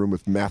Guy be in a room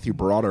with Matthew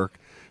Broderick.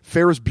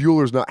 Ferris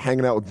Bueller's not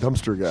hanging out with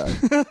Dumpster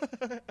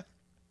Guy.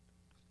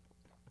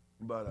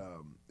 But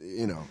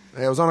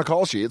I was on a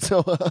call sheet,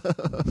 so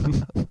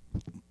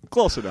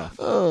Close enough.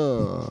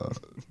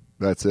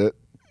 That's it.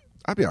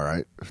 I'd be all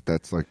right if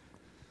that's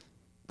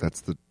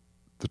the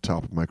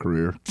top of my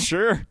career.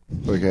 Sure.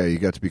 Like, hey, you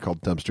got to be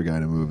called dumpster guy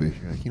in a movie.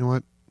 You're like, you know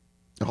what?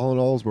 All in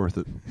all is worth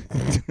it.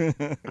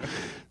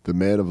 The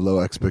man of low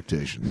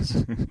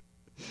expectations.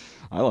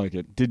 I like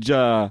it. Do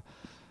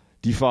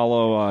you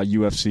follow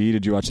UFC?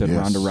 Did you watch that Yes.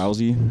 Ronda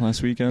Rousey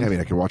last weekend? Yeah, I mean,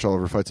 I can watch all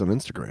of her fights on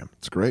Instagram.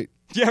 It's great.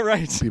 Yeah,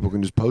 right. People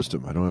can just post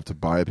them. I don't have to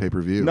buy a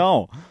pay-per-view.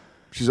 No.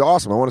 She's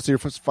awesome. I want to see her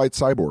fight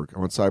Cyborg. I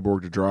want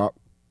Cyborg to drop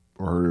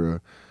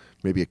or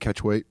maybe a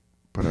catchweight,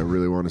 but I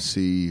really want to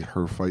see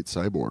her fight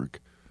Cyborg.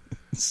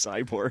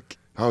 Cyborg.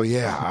 Oh,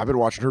 yeah. I've been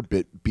watching her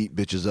beat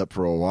bitches up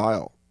for a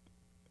while.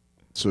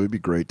 So it'd be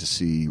great to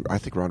see. I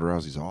think Ronda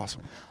Rousey's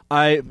awesome.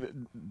 I'm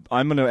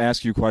going to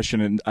ask you a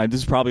question, and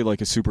this is probably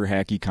like a super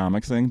hacky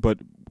comic thing, but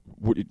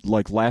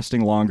like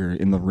lasting longer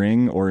in the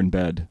ring or in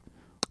bed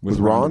With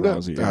Ronda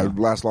Ronda, Rousey, yeah. I'd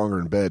last longer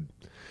in bed.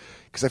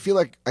 Because I feel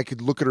like I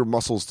could look at her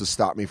muscles to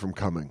stop me from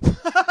coming.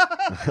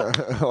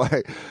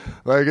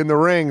 like in the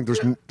ring,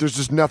 there's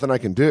just nothing I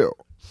can do.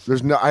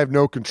 I have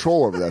no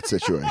control over that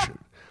situation.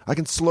 I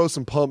can slow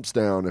some pumps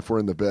down if we're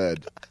in the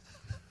bed.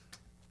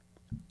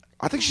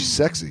 I think she's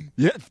sexy.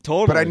 Yeah,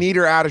 totally. But I need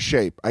her out of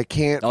shape. I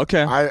can't.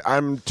 Okay.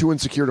 I'm too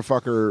insecure to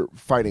fuck her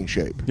fighting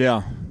shape.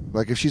 Yeah.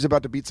 Like if she's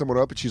about to beat someone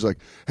up and she's like,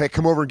 hey,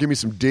 come over and give me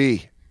some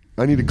D.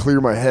 I need to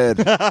clear my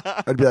head.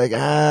 I'd be like,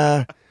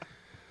 I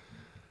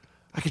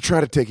could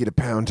try to take you to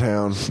Pound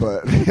Town,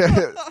 but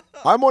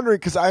I'm wondering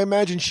because I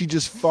imagine she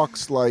just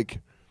fucks like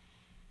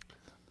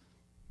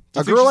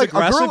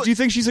Do you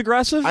think she's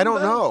aggressive? I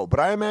don't know, but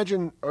I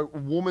imagine a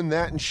woman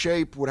that in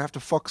shape would have to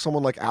fuck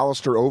someone like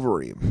Alistair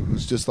Overeem,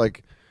 who's just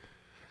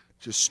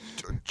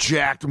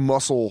jacked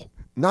muscle.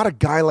 Not a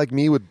guy like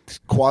me with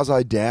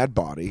quasi dad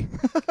body,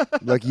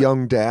 like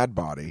young dad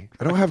body.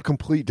 I don't have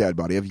complete dad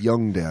body. I have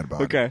young dad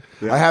body. Okay.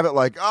 Yeah. I have it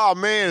like, oh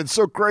man, it's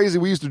so crazy.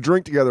 We used to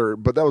drink together,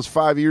 but that was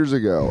 5 years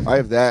ago. I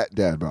have that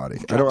dad body.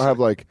 I don't have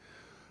like,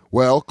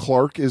 well,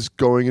 Clark is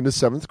going into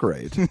 7th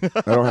grade.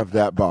 I don't have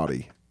that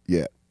body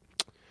yet.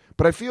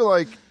 But I feel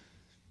like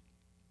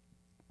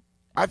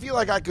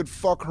I could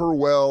fuck her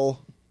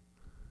well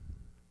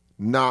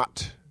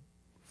not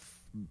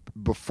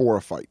before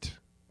a fight.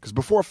 Because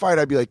before a fight,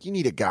 I'd be like, you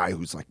need a guy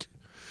who's like,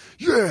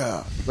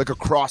 yeah, like a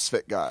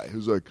CrossFit guy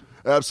who's like,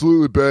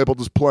 absolutely, babe, I'll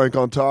just plank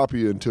on top of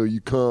you until you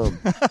come.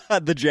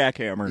 The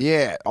jackhammer.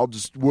 Yeah,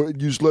 you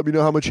just let me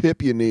know how much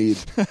hip you need.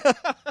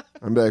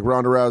 I'm like,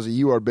 Ronda Rousey,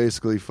 you are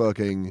basically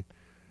fucking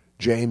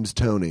James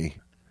Toney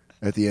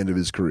at the end of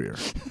his career.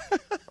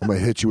 I'm going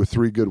to hit you with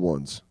 3 good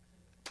ones.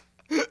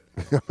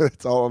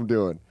 That's all I'm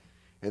doing.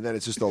 And then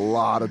it's just a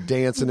lot of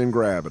dancing and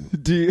grabbing.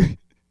 Do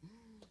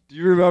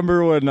you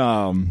remember when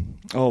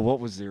what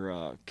was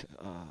their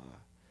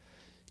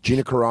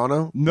Gina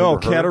Carano? No,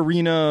 Remember her?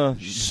 Katarina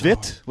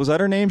Witt? Was that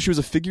her name? She was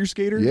a figure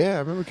skater? Yeah, I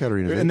remember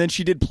Katarina Witt. And then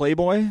she did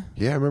Playboy?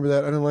 Yeah, I remember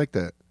that. I didn't like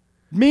that.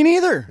 Me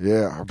neither.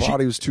 Yeah, her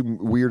body was too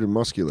weird and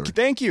muscular.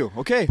 Thank you.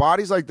 Okay.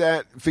 Bodies like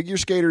that, figure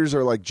skaters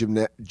are like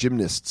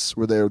gymnasts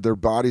where their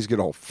bodies get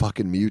all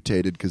fucking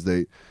mutated because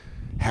they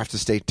have to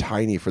stay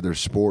tiny for their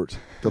sport.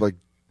 They're like,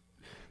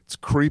 it's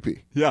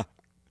creepy. Yeah.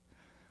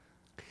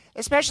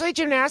 Especially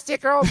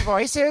gymnastic girls'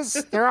 voices.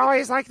 They're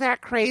always like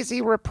that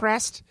crazy,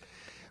 repressed.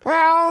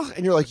 Well,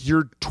 And you're like,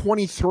 you're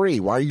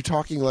 23. Why are you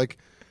talking like...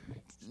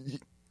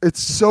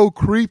 It's so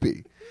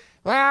creepy.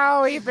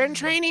 well, we've been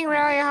training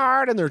really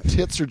hard. And their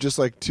tits are just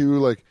like too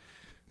like...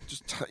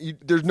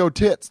 there's no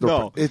tits.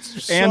 No.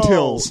 It's Ant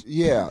hills.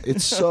 Yeah,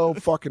 it's so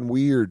fucking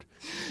weird.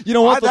 You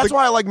know what? That's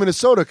why I like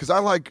Minnesota, because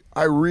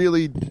I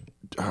really...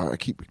 I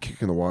keep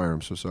kicking the wire.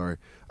 I'm so sorry.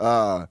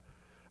 I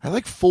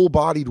like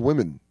full-bodied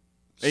women.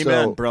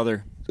 Amen, So,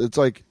 brother. it's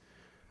like,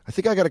 I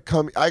think I got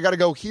to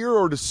go here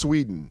or to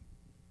Sweden.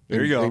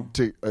 There you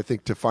go. I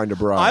think to find a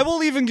bride. I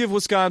will even give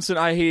Wisconsin,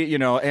 I hate,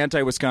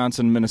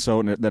 anti-Wisconsin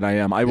Minnesota that I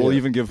am. I will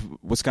even give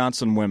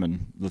Wisconsin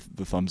women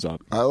the thumbs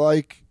up. I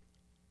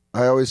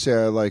always say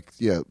I like,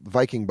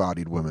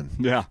 Viking-bodied women.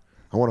 Yeah.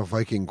 I want a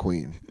Viking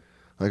queen.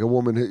 Like a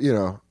woman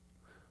who,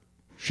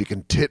 she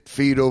can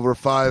feed over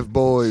 5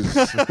 boys.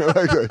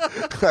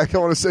 I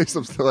want to say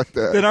something like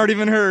that. That aren't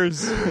even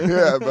hers.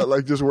 Yeah, but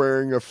like just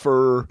wearing a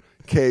fur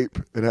cape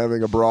and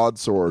having a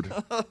broadsword.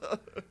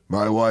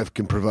 My wife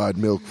can provide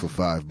milk for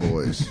 5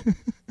 boys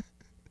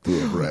through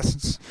her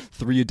breasts.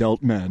 3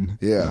 adult men.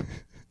 Yeah.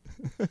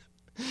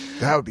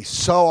 That would be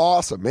so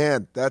awesome,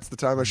 man. That's the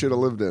time I should have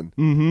lived in.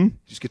 Mm-hmm.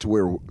 Just get to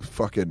wear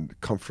fucking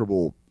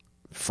comfortable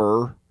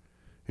fur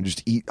and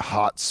just eat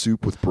hot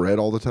soup with bread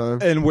all the time.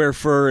 And wear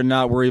fur and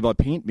not worry about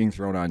paint being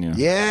thrown on you.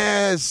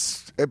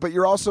 Yes, but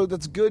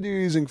that's good you're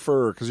using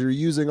fur because you're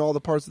using all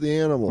the parts of the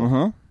animal.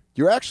 Uh-huh.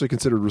 You're actually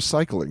considered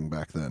recycling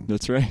back then.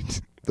 That's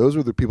right. Those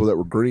were the people that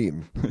were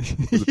green.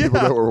 The people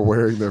that were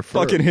wearing their fur.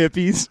 Fucking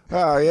hippies.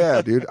 Oh,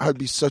 yeah, dude. I'd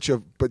be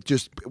but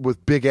just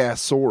with big-ass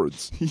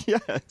swords.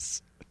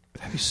 Yes.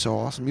 That'd be so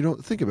awesome. You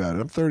don't think about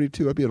it. I'm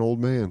 32. I'd be an old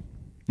man.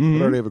 I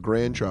already have a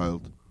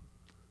grandchild.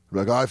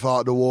 Like, I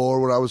fought the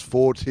war when I was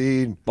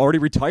 14. Already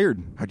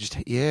retired.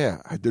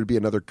 There'd be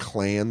another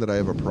clan that I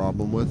have a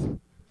problem with.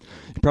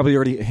 You probably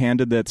already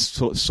handed that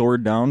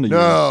sword down to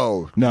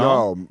No,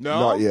 No?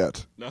 not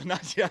yet. No,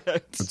 not yet.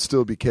 I'd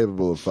still be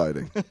capable of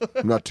fighting.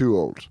 I'm not too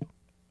old.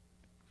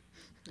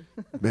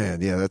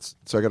 Man, yeah,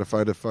 so I got to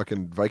find a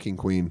fucking Viking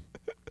queen.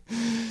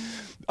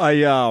 I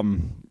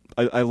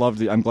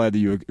love I'm glad that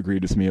you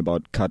agreed with me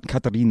about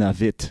Katarina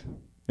Witt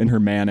and her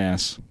man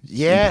ass.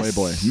 Yes. in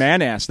Playboy.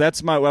 Man ass.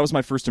 That was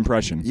my first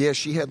impression. Yeah,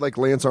 she had like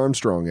Lance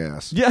Armstrong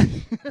ass. Yeah.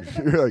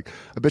 You're like,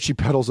 I bet she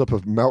pedals up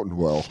a mountain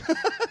well.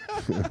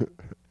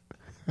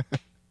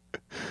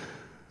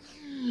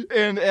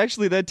 And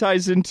actually, that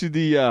ties into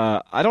the.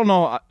 I don't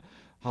know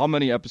how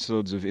many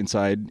episodes of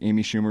Inside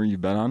Amy Schumer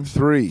you've been on.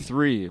 3.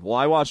 3. Well,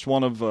 I watched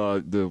one of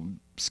the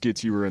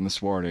skits you were in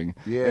this morning.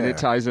 Yeah. And it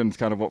ties in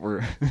kind of what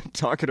we're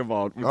talking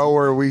about. Oh,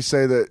 where we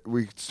say that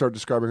we start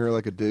describing her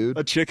like a dude?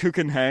 A chick who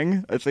can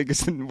hang, I think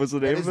was the name of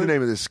it. That is the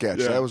name of this sketch.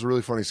 Yeah. That was a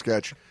really funny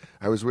sketch.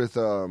 I was with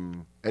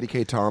Eddie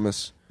K.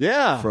 Thomas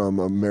from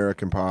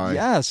American Pie.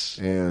 Yes.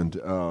 And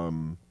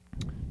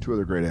 2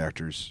 other great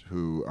actors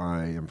who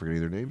I am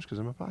forgetting their names because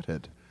I'm a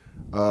pothead.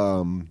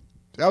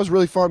 That was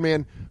really fun,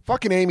 man.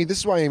 Fucking Amy. This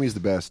is why Amy's the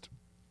best.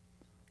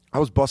 I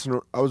was busting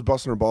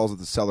her balls at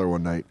the Cellar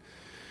one night,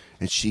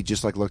 and she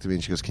just like looked at me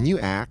and she goes, "Can you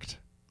act?"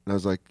 And I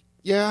was like,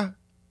 "Yeah."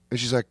 And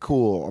she's like,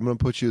 "Cool. I'm going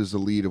to put you as the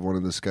lead of one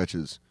of the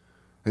sketches."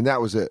 And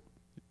that was it.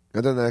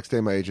 And then the next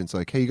day, my agent's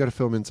like, "Hey, you got to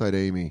film Inside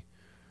Amy."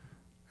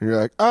 And you're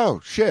like, "Oh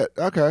shit,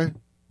 okay."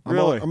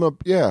 Really?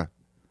 Yeah.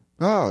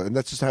 Oh, and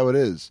that's just how it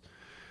is.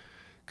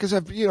 Because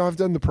I've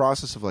done the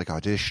process of like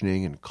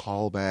auditioning and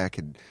callback,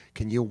 and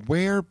can you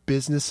wear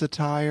business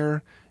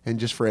attire? And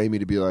just for Amy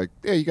to be like,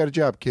 "Yeah, you got a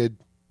job, kid."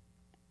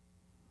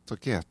 It's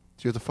like, yeah,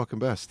 you're the fucking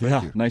best.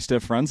 Thank you. Nice to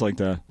have friends like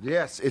that.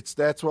 Yes,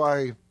 that's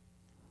why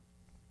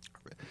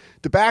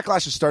the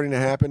backlash is starting to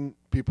happen.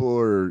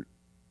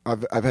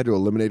 I've had to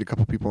eliminate a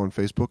couple people on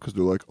Facebook because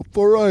they're like,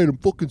 "All right, I'm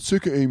fucking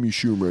sick of Amy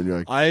Schumer," and you're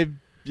like, I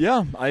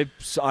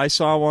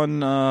saw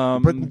one.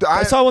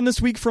 I saw one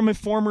this week from a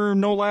former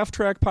No Laugh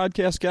Track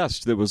podcast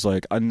guest that was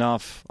like,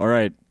 "Enough. All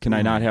right, can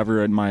I not have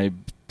her in my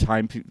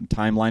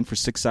timeline for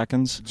 6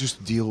 seconds?"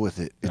 just deal with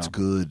it. It's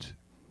good.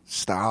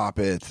 Stop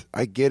it.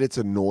 I get it's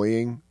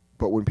annoying,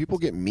 but when people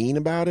get mean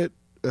about it,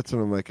 that's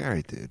when I'm like, all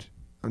right, dude,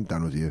 I'm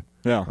done with you.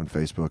 Yeah. On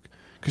Facebook,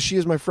 because she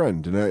is my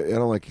friend, and I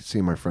don't like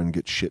seeing my friend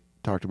get shit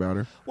talked about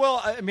her.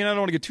 Well, I mean, I don't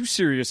want to get too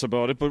serious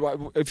about it, but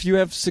if you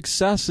have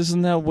success,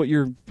 isn't that what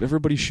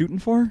everybody's shooting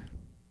for,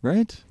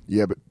 right?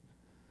 Yeah, but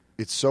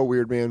it's so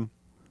weird, man.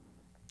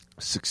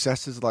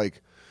 Success is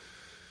like,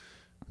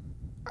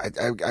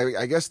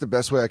 I guess the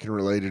best way I can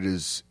relate it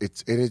is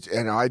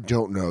and I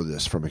don't know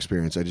this from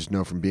experience. I just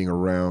know from being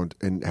around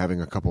and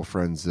having a couple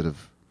friends that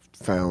have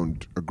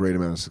found a great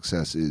amount of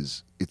success.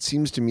 It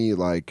seems to me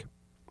like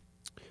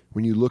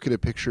when you look at a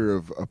picture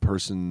of a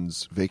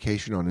person's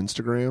vacation on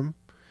Instagram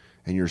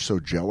and you're so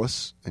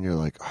jealous and you're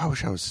like, oh, I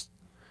wish I was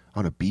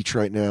on a beach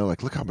right now.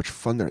 Like, look how much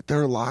fun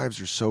their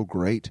lives are so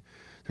great.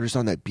 They're just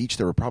on that beach.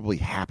 They were probably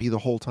happy the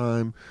whole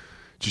time,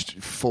 just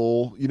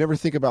full. You never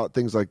think about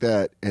things like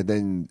that, and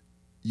then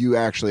you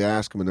actually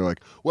ask them, and they're like,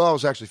 well, I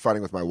was actually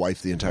fighting with my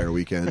wife the entire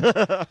weekend.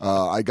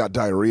 I got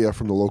diarrhea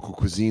from the local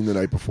cuisine the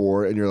night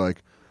before, and you're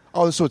like,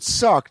 oh, so it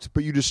sucked,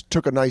 but you just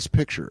took a nice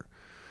picture.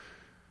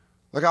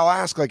 Like, I'll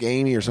ask, like,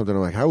 Amy or something,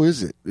 I'm like, how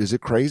is it? Is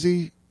it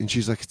crazy? And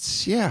she's like,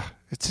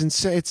 it's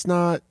insane. It's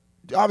not,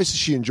 obviously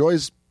she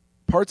enjoys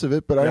parts of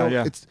it, but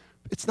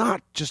it's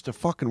not just a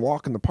fucking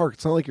walk in the park.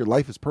 It's not like your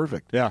life is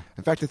perfect. Yeah.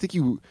 In fact, I think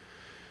you're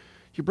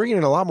bringing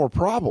in a lot more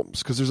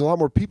problems because there's a lot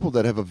more people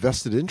that have a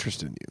vested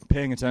interest in you.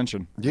 Paying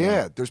attention.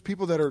 Yeah, there's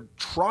people that are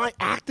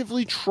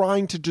actively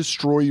trying to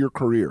destroy your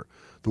career.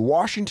 The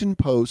Washington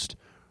Post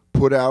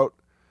put out,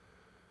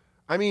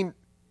 I mean,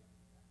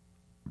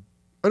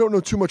 I don't know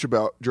too much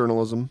about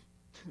journalism.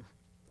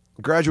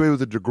 Graduated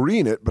with a degree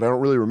in it, but I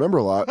don't really remember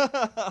a lot.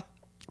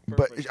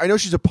 But I know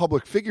she's a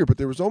public figure, but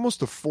there was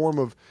almost a form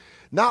of,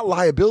 not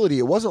liability,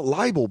 it wasn't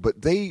libel,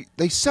 but they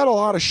said a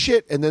lot of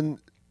shit, and then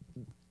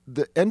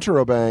the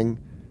Interrobang,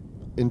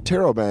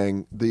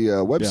 the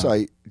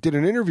website, did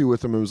an interview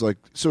with them and was like,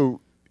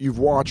 so you've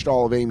watched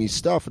all of Amy's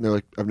stuff? And they're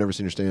like, I've never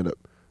seen her stand-up.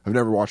 I've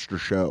never watched her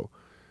show.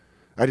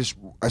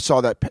 I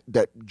saw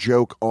that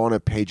joke on a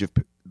page of,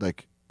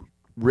 like,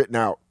 written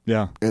out.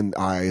 Yeah. And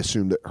I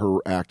assumed that her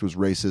act was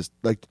racist.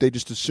 Like, they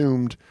just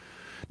assumed,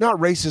 not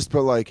racist,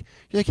 but like,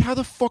 you're like, how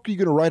the fuck are you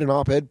going to write an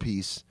op-ed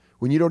piece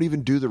when you don't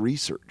even do the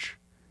research?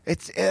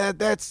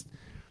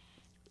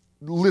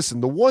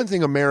 Listen, the one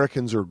thing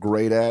Americans are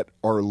great at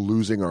are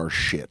losing our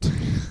shit.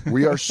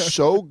 We are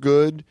so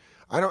good.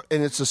 And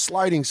it's a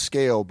sliding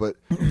scale, but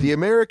the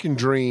American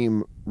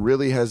dream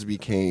really has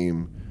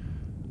become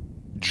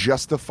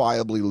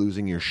justifiably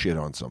losing your shit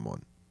on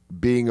someone.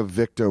 Being a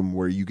victim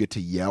where you get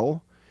to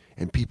yell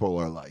And people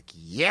are like,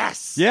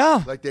 yes.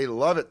 Yeah. Like, they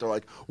love it. They're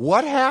like,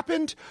 what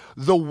happened?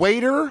 The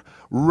waiter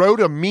wrote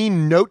a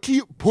mean note to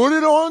you? Put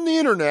it on the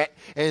internet,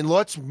 and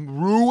let's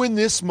ruin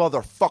this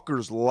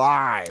motherfucker's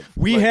life.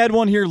 We had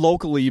one here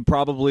locally. You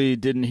probably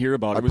didn't hear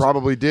about it. I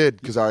probably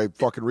did, because I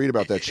fucking read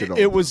about that shit all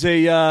the It time. was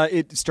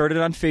it started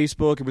on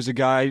Facebook. It was a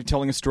guy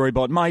telling a story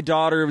about my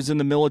daughter was in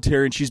the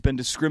military and she's been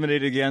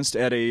discriminated against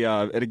at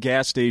a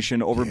gas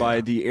station over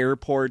by the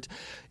airport.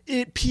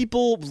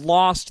 People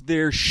lost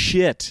their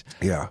shit.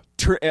 Yeah.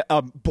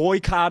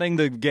 Boycotting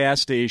the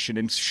gas station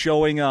and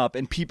showing up,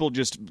 and people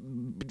just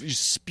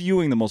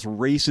spewing the most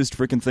racist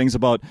freaking things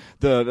about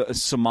the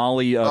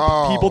Somali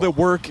people that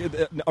work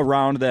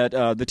around that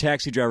the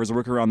taxi drivers that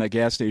work around that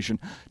gas station.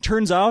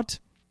 Turns out,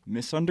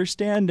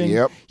 misunderstanding.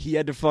 Yep. He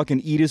had to fucking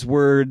eat his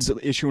words,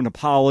 issue an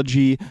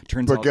apology.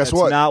 Turns out guess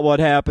that's what? not what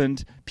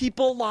happened.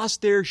 People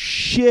lost their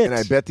shit. And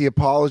I bet the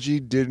apology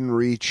didn't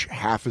reach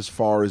half as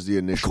far as the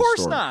initial Of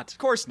course story. not. Of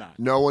course not.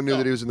 No one knew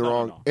that he was in the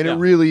wrong. No. And Yeah. it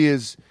really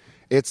is.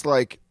 It's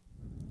like,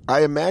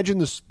 I imagine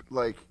this,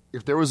 like,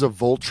 if there was a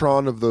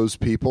Voltron of those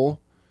people,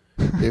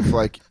 if,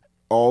 like,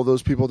 all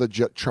those people that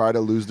try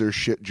to lose their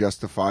shit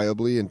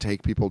justifiably and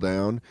take people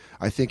down,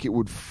 I think it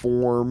would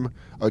form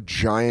a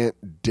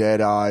giant,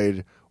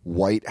 dead-eyed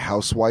white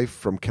housewife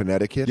from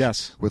Connecticut.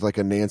 Yes. With, like,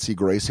 a Nancy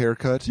Grace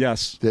haircut.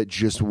 Yes. That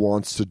just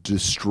wants to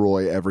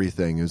destroy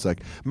everything. It's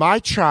like, my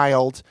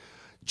child...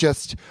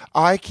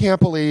 I can't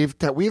believe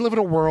that we live in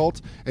a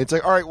world. And it's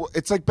like, all right, well,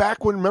 it's like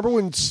back when, remember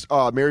when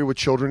Married with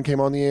Children came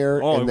on the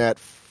air and that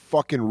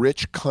fucking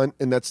rich cunt,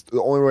 and that's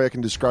the only way I can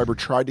describe her,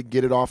 tried to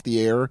get it off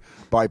the air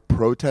by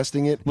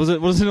protesting it.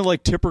 Wasn't it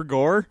like Tipper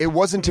Gore? It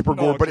wasn't Tipper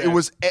Gore, but okay. it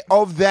was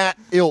of that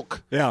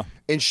ilk. Yeah.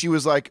 And she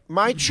was like,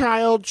 my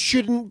child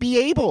shouldn't be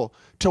able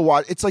to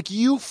watch. It's like,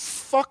 you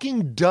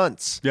fucking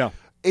dunce. Yeah.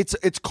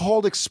 It's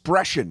called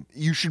expression.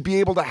 You should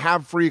be able to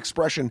have free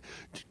expression.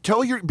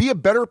 Be a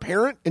better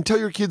parent and tell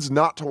your kids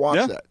not to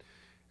watch that.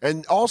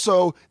 And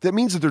also, that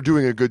means that they're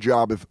doing a good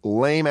job if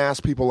lame ass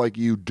people like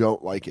you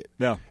don't like it.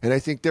 Yeah. And I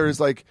think there is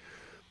like,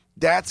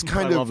 that's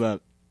kind I of love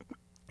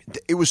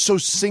that. It was so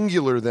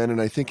singular then, and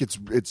I think it's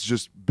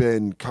just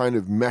been kind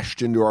of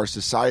meshed into our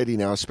society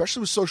now,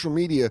 especially with social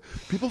media.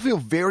 People feel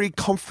very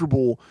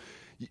comfortable.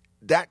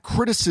 That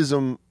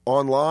criticism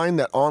online,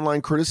 that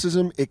online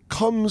criticism, it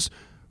comes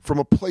from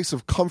a place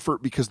of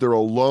comfort because they're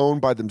alone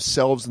by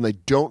themselves and they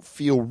don't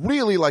feel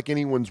really like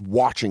anyone's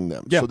watching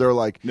them. Yeah. So they're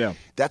like, Yeah.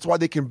 that's why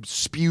they can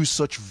spew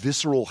such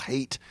visceral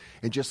hate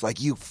and just like,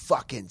 you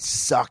fucking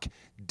suck,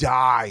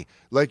 die.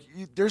 Like,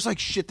 there's like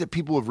shit that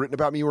people have written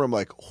about me where I'm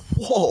like,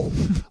 whoa,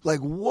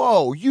 like,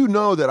 whoa, you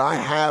know that I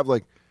have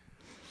like,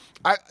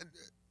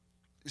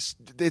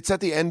 it's at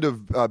the end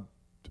of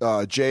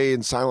Jay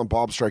and Silent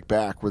Bob Strike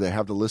Back where they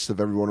have the list of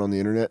everyone on the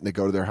internet and they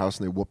go to their house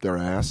and they whoop their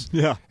ass.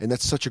 Yeah. And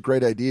that's such a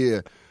great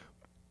idea.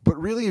 But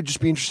really, it'd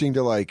just be interesting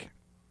to like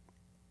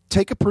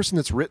take a person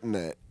that's written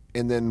that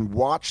and then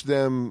watch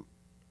the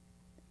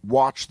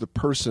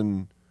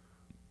person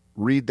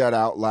read that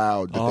out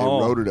loud that they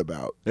wrote it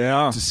about.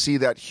 Yeah. To see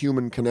that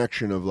human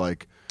connection of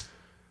like,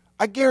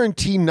 I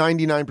guarantee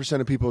 99%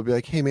 of people would be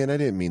like, hey man, I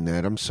didn't mean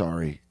that. I'm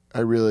sorry.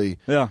 I really.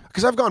 Yeah.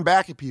 Because I've gone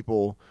back at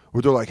people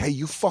where they're like, hey,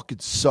 you fucking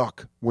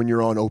suck when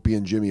you're on Opie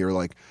and Jimmy, or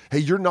like, hey,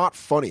 you're not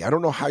funny. I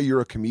don't know how you're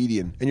a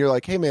comedian. And you're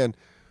like, hey man,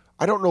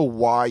 I don't know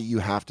why you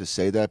have to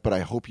say that, but I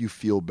hope you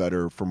feel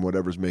better from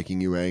whatever's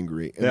making you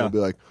angry. And they'll be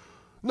like,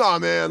 nah,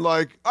 man,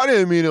 like, I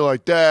didn't mean it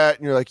like that.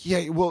 And you're like,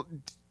 yeah, well,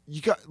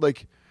 you got,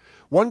 like,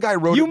 one guy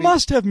wrote You at me-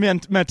 must have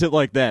meant it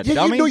like that. Yeah,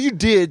 dummy. you know you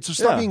did, so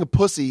stop Yeah. being a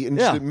pussy and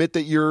just admit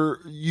that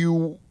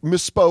you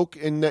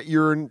misspoke and that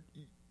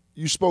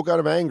you spoke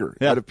out of anger.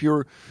 Yeah. Out of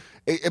pure...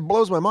 It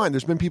blows my mind.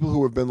 There's been people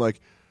who have been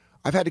like,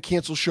 I've had to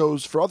cancel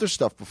shows for other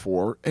stuff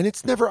before, and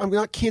it's never. I'm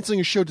not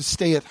canceling a show to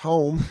stay at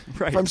home.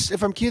 Right.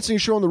 If I'm canceling a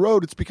show on the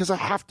road, it's because I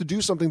have to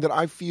do something that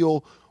I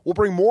feel will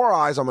bring more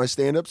eyes on my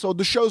stand-up, so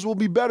the shows will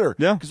be better.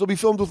 Yeah. Because they'll be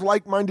filmed with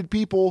like-minded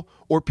people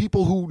or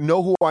people who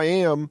know who I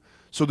am,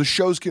 so the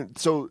shows can.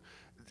 So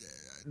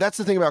that's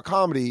the thing about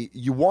comedy.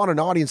 You want an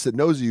audience that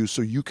knows you,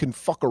 so you can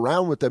fuck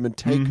around with them and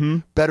take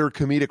better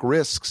comedic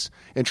risks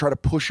and try to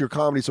push your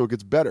comedy so it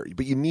gets better.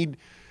 But you need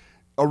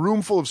a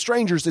room full of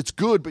strangers. It's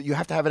good, but you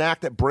have to have an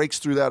act that breaks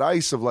through that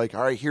ice of like,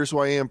 all right, here's who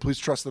I am. Please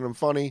trust that I'm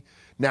funny.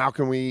 Now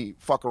can we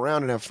fuck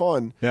around and have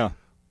fun? Yeah.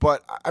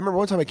 But I remember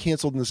one time I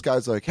canceled and this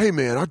guy's like, hey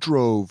man, I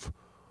drove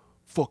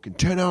fucking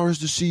 10 hours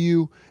to see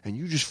you and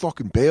you just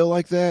fucking bail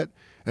like that?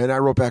 And I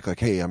wrote back like,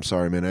 hey, I'm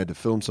sorry, man. I had to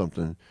film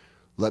something.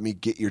 Let me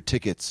get your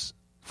tickets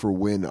for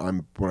when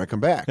I come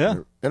back. Yeah.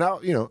 And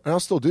I'll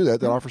still do that.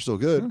 That offer's still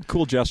good.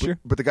 Cool gesture.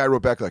 But the guy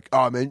wrote back like,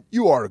 oh man,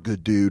 you are a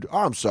good dude.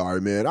 I'm sorry,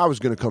 man. I was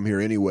going to come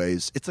here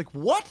anyways. It's like,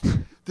 what?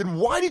 Then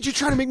why did you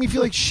try to make me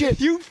feel like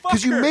shit? You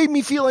Because you fucker. made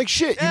me feel like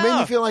shit. You made Yeah.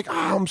 me feel like,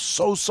 I'm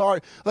so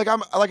sorry. Like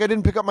I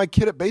didn't pick up my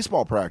kid at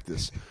baseball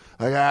practice.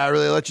 Like, I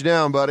really let you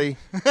down, buddy.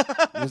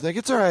 He's like,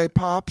 it's all right,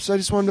 Pops. I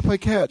just wanted to play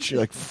catch. You're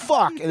like,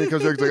 fuck. And he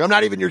comes back like, I'm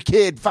not even your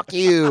kid. Fuck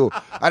you.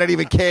 I don't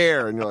even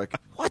care. And you're like,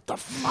 what the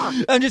fuck?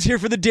 I'm just here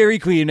for the Dairy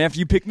Queen after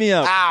you pick me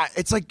up.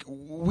 It's like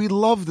we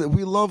love that.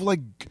 We love like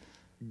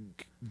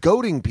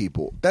goading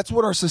people. That's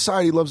what our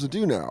society loves to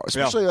do now.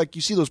 Especially like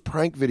you see those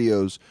prank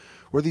videos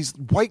where these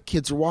white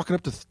kids are walking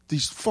up to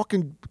these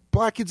fucking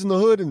black kids in the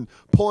hood and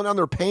pulling down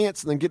their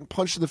pants and then getting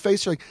punched in the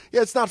face. You're like,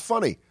 yeah, it's not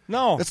funny.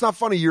 No. It's not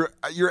funny. You're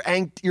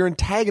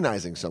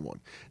antagonizing someone.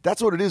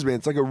 That's what it is, man.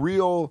 It's like a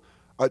real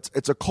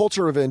it's a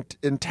culture of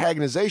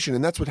antagonization,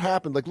 and that's what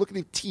happened. Like, look at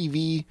the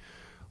TV.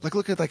 Like,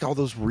 look at like all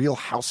those Real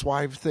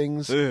Housewife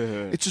things.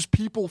 It's just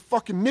people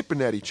fucking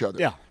nipping at each other.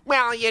 Yeah.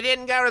 Well, you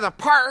didn't go to the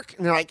park.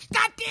 And they're like,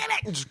 God damn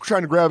it. And just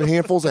trying to grab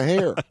handfuls of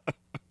hair.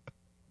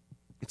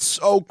 It's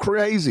so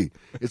crazy.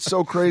 It's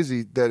so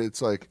crazy that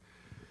it's like,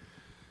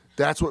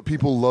 that's what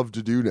people love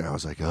to do now.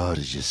 It's like, oh,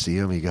 did you see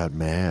him? He got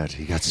mad.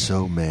 He got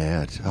so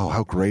mad. Oh,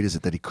 how great is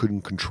it that he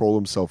couldn't control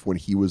himself when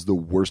he was the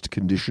worst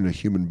condition a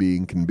human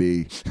being can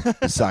be,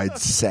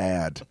 besides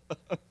sad.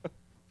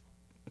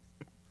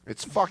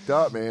 It's fucked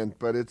up, man.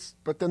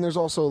 But then there's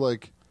also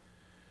like,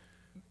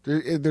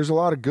 there's a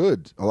lot of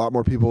good. A lot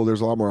more people.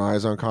 There's a lot more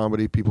eyes on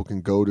comedy. People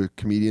can go to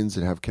comedians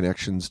and have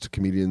connections to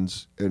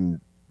comedians and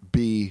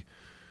be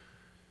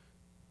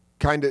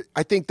kind of.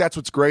 I think that's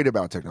what's great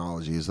about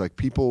technology is like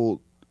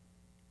people.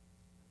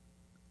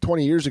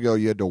 20 years ago,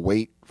 you had to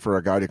wait for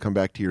a guy to come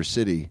back to your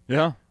city.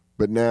 Yeah.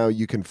 But now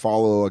you can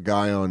follow a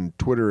guy on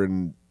Twitter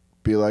and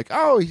be like,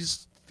 oh,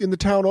 he's in the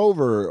town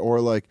over,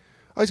 or like,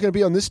 oh, he's going to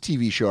be on this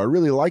TV show. I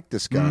really like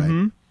this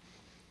guy.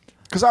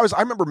 Because I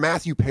remember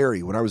Matthew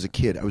Perry when I was a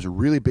kid. I was a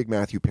really big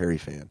Matthew Perry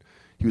fan.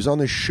 He was on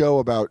this show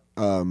about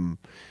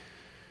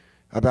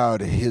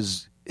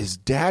his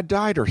dad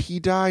died or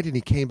he died, and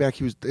he came back.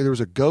 There was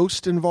a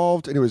ghost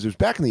involved, and it was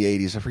back in the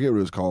 80s. I forget what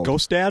it was called.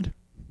 Ghost Dad?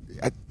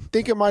 I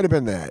think it might have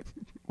been that.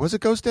 Was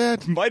it Ghost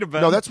Dad? Might have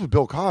been. No, that's with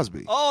Bill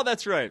Cosby. Oh,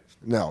 that's right.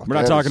 No. We're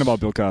not talking about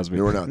Bill Cosby.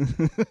 No, we're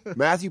not.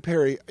 Matthew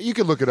Perry, you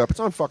can look it up. It's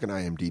on fucking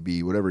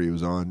IMDb, whatever he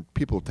was on.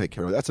 People take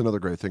care of it. That's another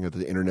great thing of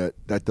the internet.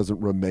 That doesn't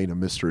remain a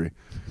mystery.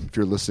 If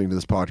you're listening to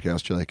this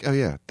podcast, you're like, oh,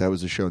 yeah, that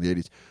was a show in the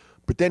 80s.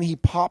 But then he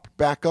popped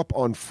back up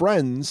on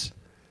Friends,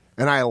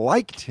 and I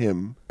liked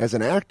him as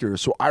an actor.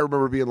 So I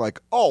remember being like,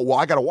 oh, well,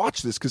 I got to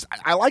watch this because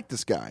I like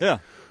this guy. Yeah.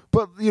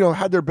 But,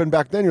 had there been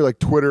back then, you're like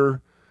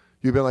Twitter.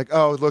 You've been like,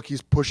 oh, look,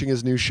 he's pushing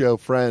his new show,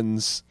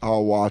 Friends.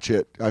 I'll watch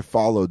it. I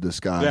followed this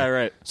guy. Yeah,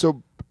 right.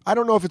 So I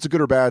don't know if it's a good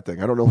or bad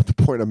thing. I don't know what the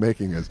point I'm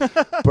making is.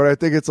 But I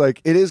think it's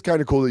like, it is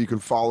kind of cool that you can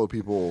follow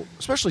people,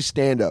 especially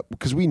stand-up,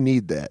 because we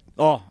need that.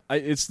 Oh,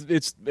 it's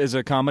as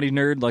a comedy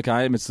nerd like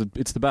I am, it's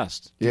the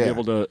best. To Yeah. be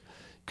able to...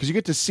 Because you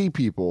get to see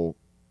people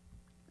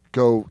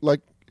go,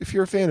 like, if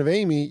you're a fan of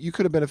Amy, you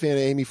could have been a fan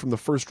of Amy from the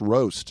first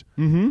roast.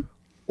 Mm-hmm.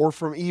 Or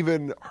from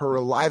even her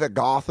Live at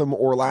Gotham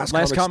or Last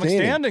Comic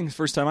Standing,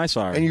 first time I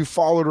saw her. And you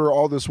followed her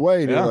all this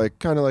way, and you're like,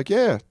 kind of like,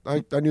 yeah,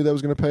 I knew that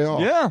was going to pay off.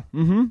 Yeah,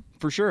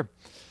 for sure.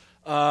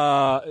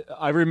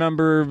 I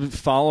remember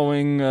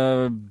following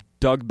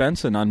Doug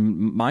Benson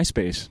on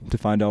MySpace to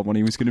find out when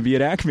he was going to be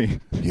at Acme.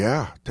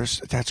 Yeah,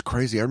 that's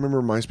crazy. I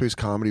remember MySpace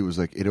comedy was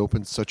like, it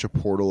opened such a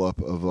portal up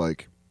of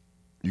like,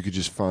 you could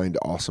just find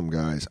awesome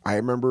guys. I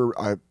remember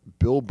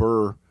Bill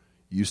Burr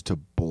used to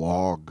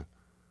blog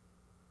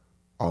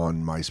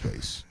on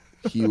MySpace.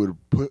 He would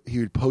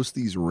post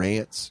these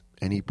rants,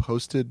 and he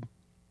posted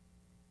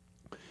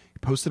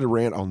a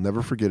rant, I'll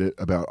never forget it,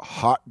 about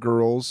hot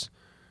girls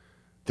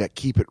that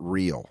keep it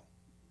real.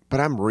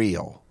 But I'm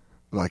real.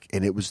 Like,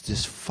 and it was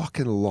this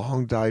fucking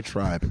long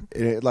diatribe.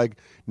 And it, like,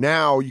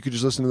 now you could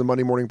just listen to the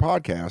Monday Morning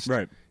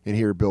Podcast and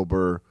hear Bill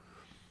Burr.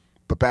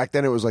 But back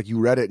then it was like you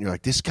read it and you're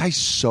like, this guy's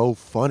so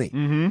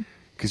funny.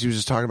 Because he was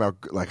just talking about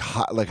like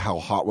how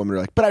hot women are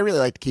like, but I really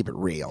like to keep it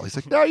real. He's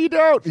like, no, you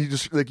don't. He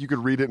just like, you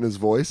could read it in his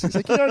voice. He's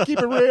like, you don't keep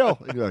it real.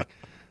 And you're like,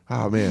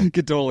 oh man, You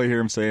could totally hear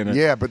him saying it.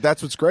 yeah. But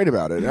that's what's great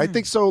about it. And I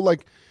think so.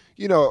 Like,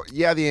 the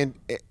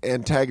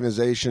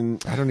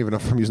antagonization. I don't even know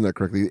if I'm using that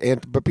correctly.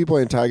 But people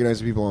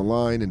antagonizing people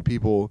online and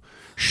people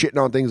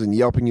shitting on things and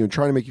yelping you and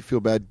trying to make you feel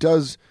bad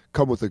does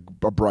come with a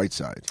bright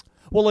side.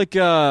 Well, like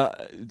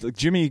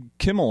Jimmy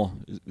Kimmel.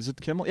 Is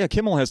it Kimmel? Yeah,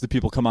 Kimmel has the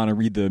people come on and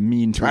read the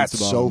mean tweets That's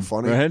about so him,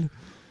 funny. Right?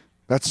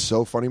 That's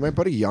so funny. My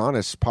buddy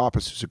Giannis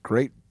Pappas, who's a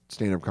great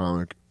stand-up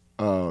comic,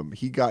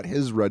 he got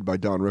his read by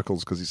Don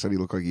Rickles because he said he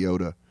looked like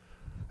Yoda,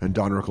 and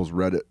Don Rickles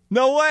read it.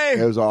 No way!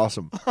 It was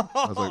awesome. I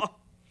was like,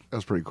 that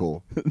was pretty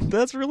cool.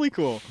 That's really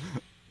cool.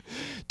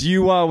 Do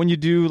you, when you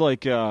do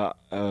like a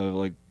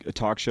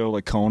talk show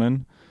like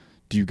Conan,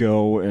 do you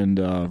go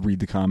and read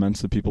the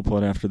comments that people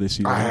put after they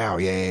see that? Oh,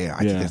 yeah.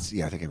 I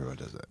think everyone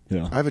does that.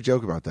 Yeah. I have a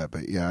joke about that,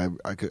 but yeah,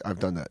 I've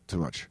done that too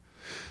much.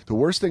 The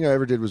worst thing I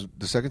ever did was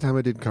the second time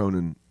I did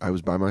Conan, I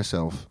was by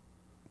myself.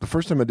 The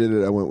first time I did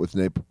it, I went with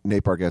Nate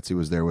Bargatze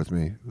was there with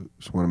me.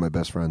 He's one of my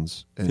best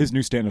friends. And his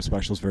new stand-up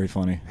special is very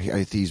funny.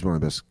 He's one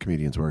of the best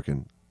comedians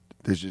working.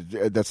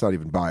 That's not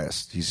even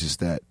biased. He's just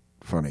that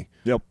funny.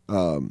 Yep.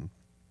 But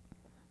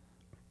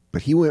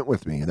he went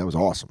with me, and that was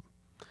awesome.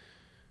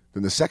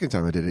 Then the second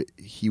time I did it,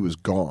 he was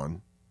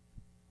gone,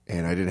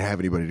 and I didn't have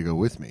anybody to go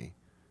with me.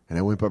 And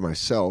I went by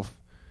myself,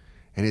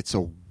 and it's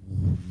a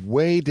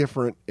way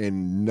different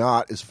and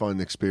not as fun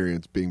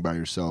experience being by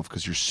yourself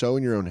because you're so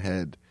in your own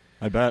head.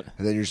 I bet.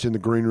 And then you're just in the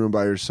green room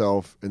by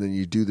yourself, and then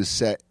you do the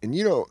set, and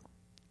you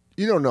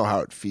don't know how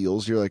it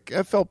feels. You're like,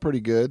 it felt pretty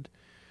good.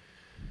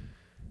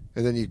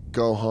 And then you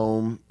go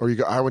home, or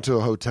I went to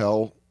a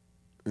hotel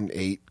and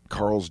ate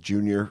Carl's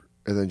Jr.,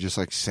 and then just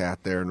like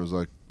sat there and was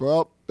like,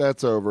 well,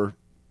 that's over.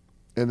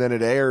 And then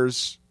it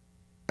airs,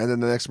 and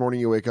then the next morning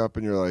you wake up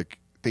and you're like,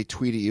 they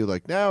tweet at you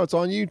like, now it's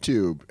on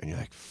YouTube. And you're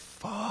like,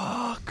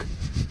 fuck.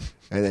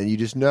 And then you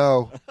just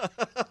know.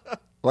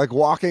 Like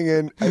walking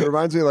in, it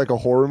reminds me of like a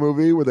horror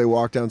movie where they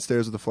walk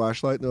downstairs with a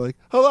flashlight and they're like,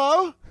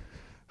 hello?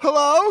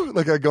 Hello?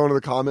 Like I go into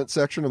the comment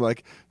section. I'm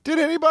like, did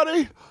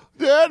anybody?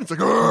 Did? It's like,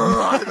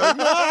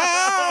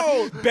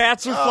 no!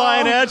 Bats are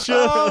flying at you.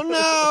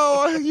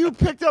 Oh, no. You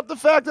picked up the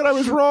fact that I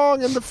was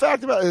wrong and the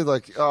fact about it.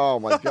 Like, oh,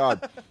 my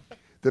God.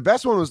 The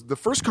best one was the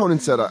first Conan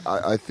set,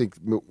 I think,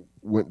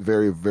 went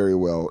very, very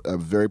well. I'm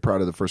very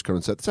proud of the first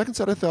Conan set. The second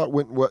set I thought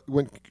went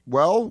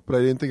well, but I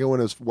didn't think it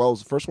went as well as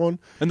the first one.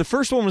 And the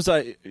first one was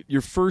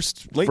your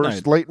first late night.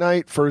 First late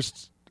night,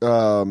 first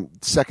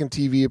second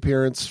TV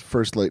appearance,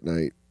 first late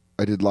night.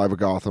 I did Live at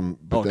Gotham,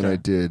 but then I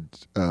did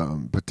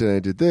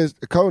this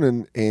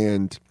Conan,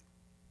 and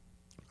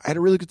I had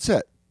a really good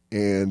set.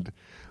 And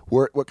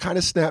what kind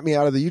of snapped me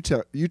out of the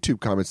YouTube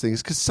comments thing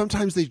is because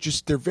sometimes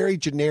they're very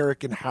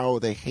generic in how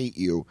they hate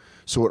you,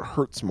 so it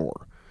hurts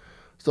more.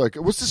 It's like,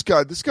 what's this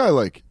guy? This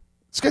guy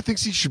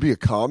thinks he should be a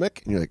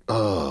comic, and you're like,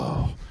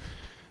 oh,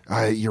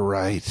 you're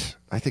right.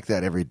 I think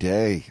that every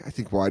day. I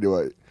think, why do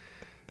I?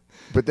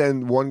 But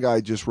then one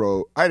guy just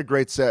wrote, I had a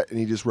great set, and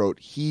he just wrote,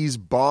 he's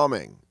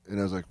bombing. And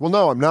I was like, well,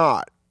 no, I'm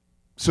not.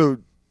 So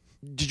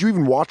did you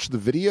even watch the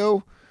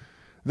video?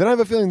 Then I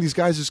have a feeling these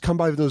guys just come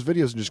by those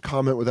videos and just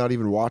comment without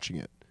even watching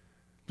it.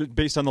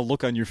 Based on the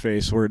look on your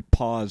face where it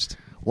paused.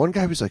 One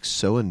guy was like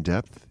so in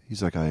depth.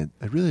 He's like, I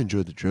really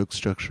enjoyed the joke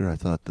structure. I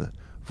thought the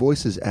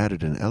voices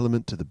added an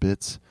element to the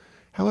bits.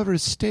 However,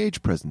 his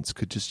stage presence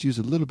could just use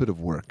a little bit of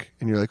work.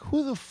 And you're like,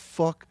 who the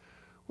fuck?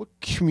 What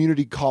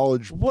community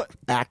college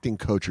acting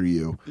coach are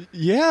you?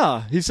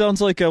 Yeah, he sounds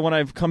like when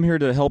I've come here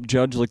to help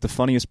judge like the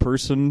funniest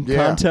person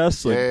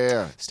contest. Like,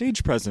 yeah.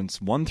 Stage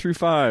presence 1 through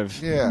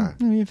 5. Yeah,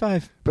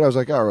 5. But I was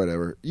like, oh,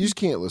 whatever. You just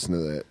can't listen to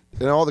that.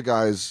 And all the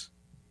guys,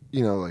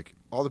 like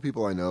all the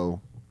people I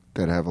know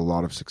that have a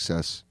lot of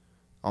success,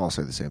 all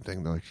say the same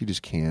thing. They're like, you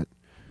just can't.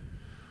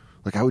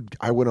 Like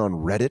I went on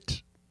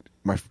Reddit.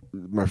 My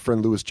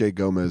friend Louis J.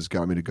 Gomez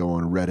got me to go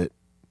on Reddit.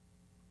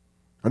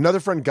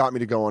 Another friend got me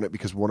to go on it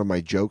because one of my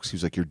jokes, he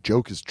was like, your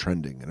joke is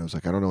trending. And I was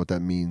like, I don't know what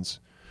that means.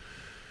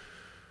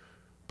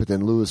 But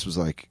then Lewis was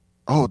like,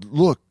 oh,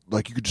 look,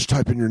 like you could just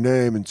type in your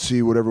name and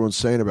see what everyone's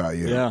saying about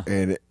you. Yeah.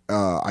 And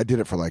I did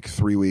it for like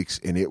 3 weeks,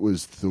 and it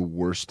was the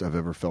worst I've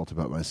ever felt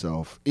about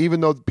myself.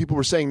 Even though people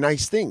were saying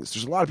nice things.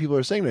 There's a lot of people that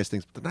are saying nice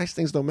things, but the nice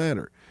things don't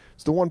matter.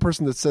 It's the one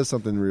person that says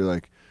something where you're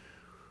like,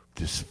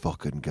 this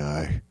fucking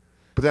guy.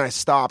 But then I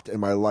stopped, and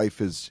my life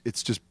it's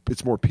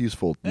more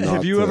peaceful.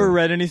 Have you ever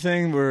read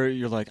anything where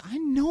you're like, I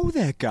know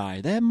that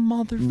guy, that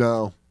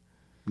motherfucker?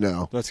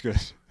 No. That's good.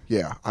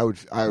 Yeah, I would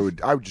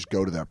just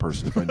go to that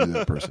person if I knew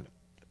that person.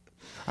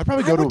 I'd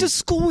probably I went to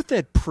school with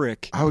that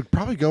prick. I would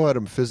probably go at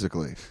him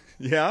physically.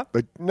 Yeah?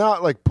 Like,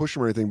 not like push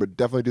him or anything, but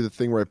definitely do the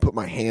thing where I put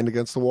my hand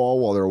against the wall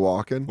while they're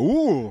walking.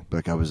 Ooh.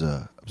 Like I was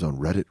on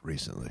Reddit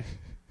recently,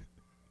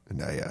 and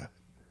the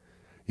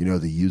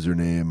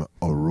username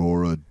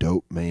Aurora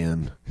Dope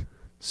Man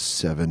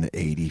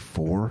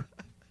 784.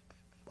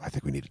 I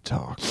think we need to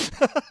talk.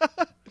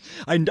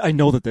 I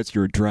know that's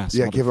your address.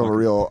 Yeah, give him a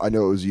real. I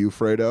know it was you,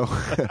 Fredo.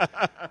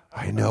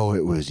 I know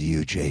it was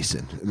you,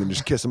 Jason. And then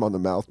just kiss him on the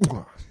mouth.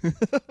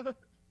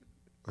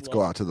 Let's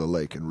go out to the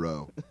lake and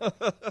row.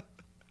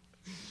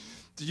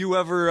 Did you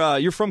ever?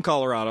 You're from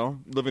Colorado,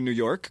 live in New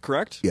York,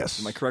 correct? Yes.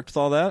 Am I correct with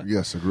all that?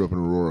 Yes, I grew up in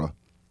Aurora.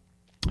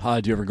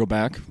 Do you ever go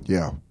back?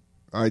 Yeah,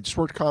 I just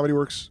worked at Comedy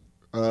Works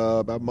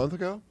about a month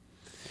ago.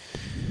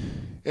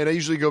 And I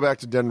usually go back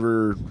to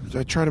Denver.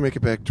 I try to make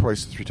it back 2 to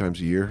 3 times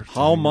a year.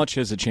 How much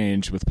has it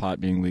changed with pot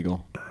being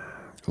legal?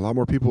 A lot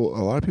of people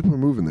are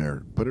moving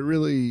there, but it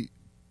really,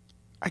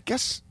 I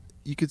guess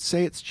you could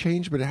say it's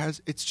changed, but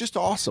it's just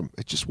awesome.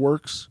 It just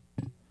works.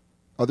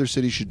 Other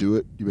cities should do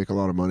it. You make a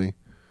lot of money.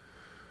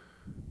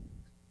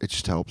 It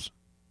just helps.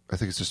 I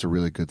think it's just a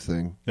really good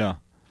thing. Yeah.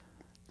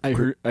 I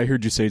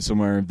heard you say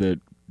somewhere that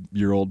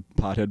your old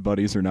pothead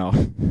buddies are now.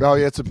 Oh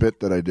yeah, it's a bit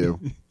that I do.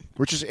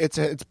 Which is it's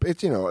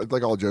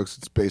like all jokes,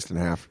 it's based in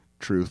half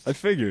truth. I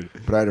figured.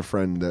 But I had a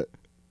friend that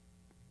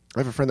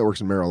works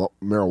in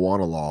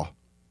marijuana law,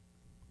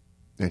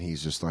 and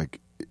he's just like,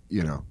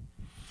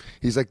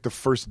 he's like the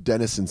first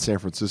dentist in San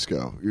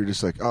Francisco. You're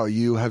just like, oh,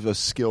 you have a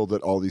skill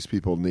that all these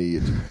people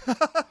need.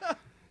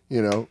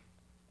 You're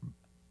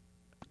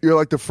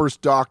like the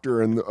first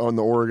doctor on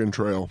the Oregon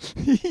Trail.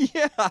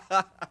 Yeah.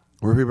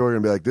 Where people are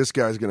going to be like, this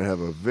guy's going to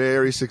have a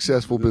very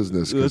successful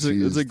business. That's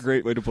a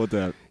great way to put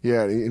that.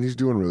 Yeah, and he's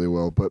doing really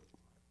well. But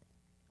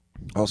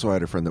also I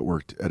had a friend that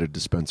worked at a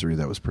dispensary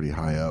that was pretty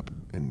high up,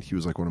 and he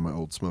was like one of my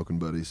old smoking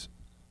buddies.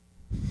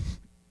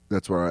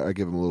 That's where I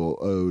give him a little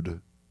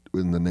ode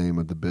in the name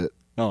of the bit.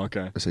 Oh,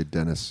 okay. I say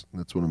Dennis.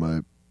 That's one of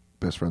my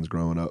best friends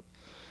growing up.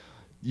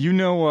 You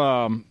know,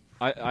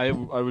 I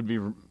would be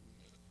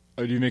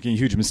making a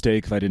huge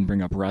mistake if I didn't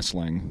bring up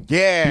wrestling.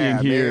 Yeah,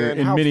 being here man.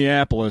 in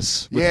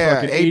Minneapolis. With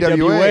Yeah, fucking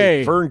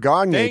AWA. Vern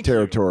Gagne Thank you.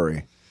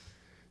 territory.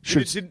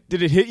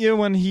 Did it hit you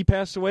when he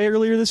passed away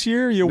earlier this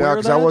year? Are you aware No, of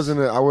because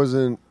that? I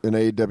wasn't an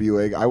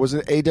AWA guy. I was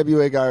an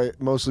AWA guy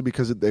mostly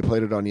because they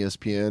played it on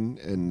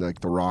ESPN, and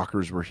like the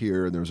Rockers were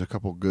here, and there was a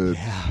couple good.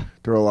 Yeah.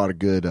 There were a lot of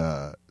good.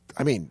 I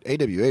mean,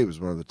 AWA was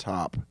one of the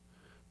top,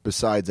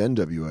 besides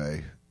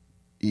NWA.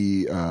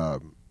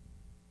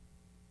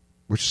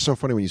 Which is so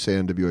funny when you say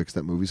NWA because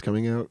that movie's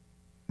coming out,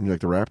 and you're like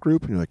the rap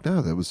group, and you're like,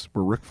 no, that was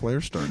where Ric Flair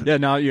started. Yeah,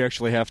 now you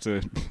actually have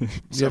to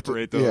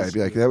separate those. Yeah, I'd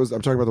be like,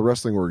 I'm talking about the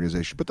wrestling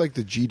organization, but like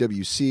the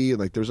GWC and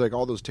like there's like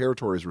all those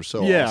territories were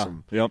so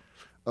awesome. Yep.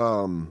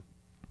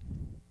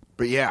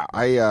 But yeah,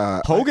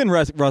 Hogan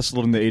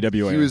wrestled in the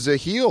AWA. he was a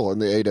heel in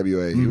the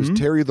AWA. He was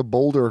Terry the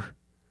Boulder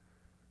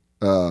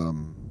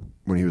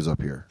when he was up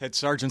here. Had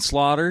Sergeant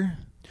Slaughter.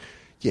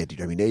 Yeah,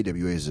 dude. I mean,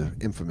 AWA is an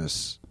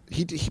infamous.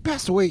 He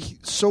passed away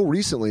so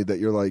recently that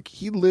you're like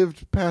he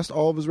lived past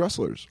all of his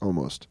wrestlers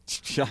almost.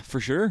 Yeah, for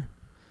sure.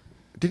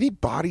 Did he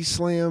body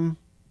slam?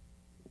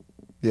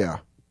 Yeah.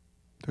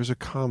 There's a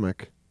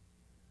comic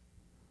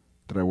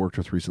that I worked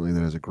with recently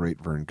that has a great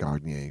Vern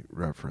Gagne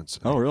reference.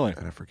 Oh, really?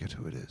 And I forget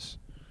who it is.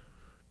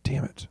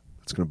 Damn it.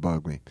 That's going to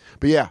bug me.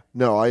 But yeah,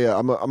 no,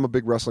 I'm a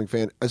big wrestling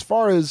fan. As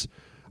far as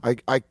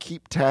I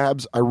keep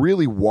tabs, I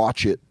really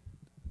watch it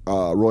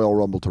Royal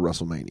Rumble to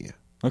WrestleMania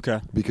Okay.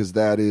 because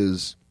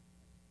that's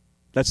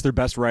their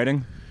best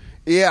writing?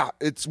 yeah,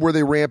 it's where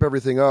they ramp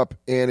everything up,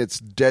 and it's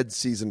dead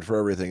season for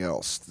everything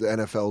else. The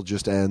NFL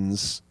just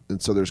ends,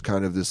 and so there's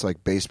kind of this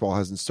like baseball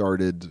hasn't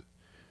started.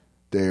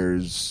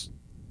 There's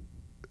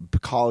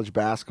college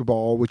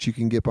basketball, which you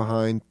can get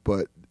behind,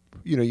 but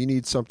you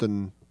need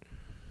something.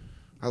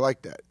 I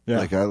like that. Yeah.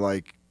 Like I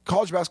like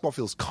college basketball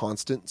feels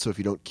constant, so if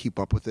you don't keep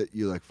up with it,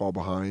 you like fall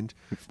behind.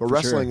 But For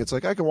wrestling, sure. it's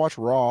like I can watch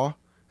Raw,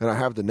 and I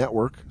have the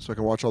network, so I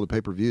can watch all the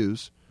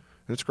pay-per-views,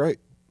 and it's great.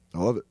 I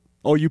love it.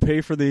 Oh, you pay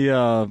for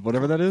the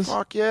whatever that is?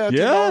 Fuck yeah,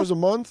 Yeah? $10 a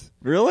month.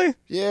 Really?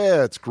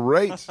 Yeah, it's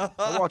great.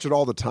 I watch it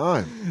all the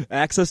time.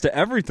 Access to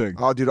everything.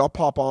 Oh, dude, I'll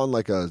pop on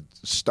like a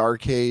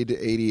Starcade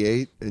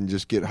 88 and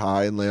just get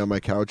high and lay on my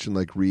couch and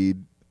like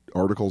read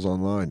articles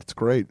online. It's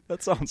great.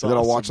 That sounds And then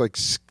I'll awesome. watch like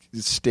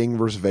Sting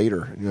versus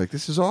Vader, and you're like,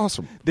 this is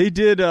awesome. They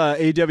did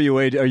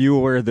AWA. Are you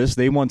aware of this?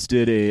 They once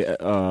did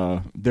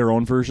their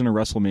own version of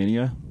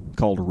WrestleMania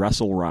called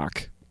Wrestle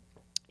Rock.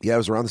 Yeah, it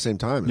was around the same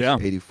time. It was Yeah.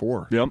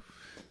 84. Yep.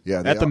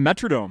 Yeah, At the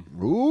Metrodome.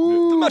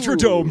 Ooh. The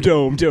Metrodome,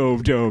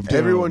 dome.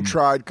 Everyone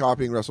tried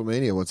copying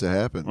WrestleMania once it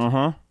happened.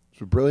 Uh-huh.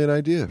 It's a brilliant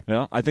idea.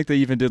 Yeah, I think they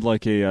even did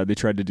like they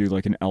tried to do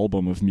like an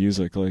album of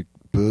music. Like,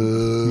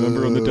 Boo.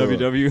 remember when the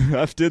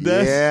WWF did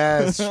that?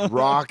 Yes,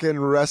 rock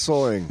and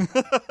wrestling.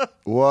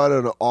 What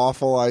an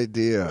awful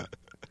idea.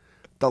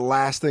 The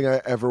last thing I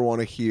ever want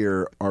to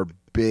hear are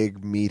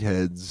big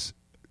meatheads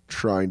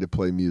trying to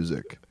play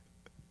music.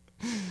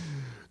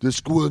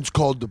 This one's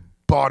called the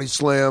Body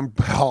Slam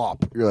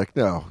Hop. You're like,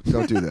 no,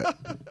 don't do that.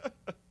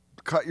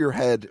 Cut your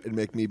head and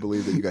make me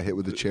believe that you got hit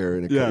with a chair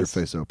and it cut your Yes.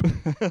 face open.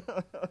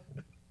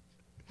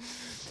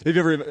 Have you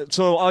ever?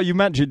 So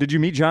did you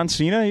meet John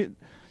Cena?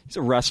 He's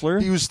a wrestler.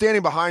 He was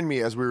standing behind me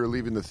as we were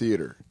leaving the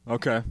theater,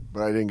 Okay.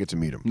 but I didn't get to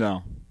meet him.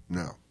 No.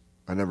 No,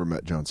 I never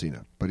met John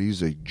Cena, but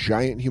he's a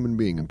giant human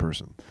being in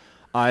person.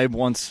 I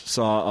once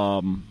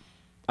saw.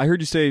 I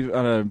heard you say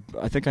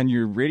I think on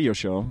your radio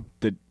show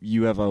that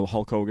you have a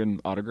Hulk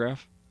Hogan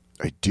autograph.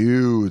 I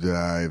do that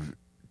I've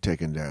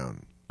taken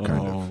down. Kind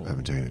Oh. of. I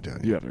haven't taken it down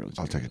yet. You haven't really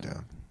I'll taken take it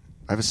down.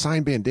 I have a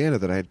signed bandana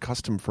that I had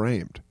custom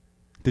framed.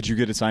 Did you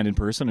get it signed in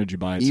person, or did you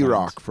buy it?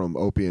 E-Rock from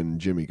Opie and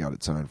Jimmy got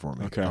it signed for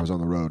me. Okay. I was on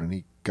the road, and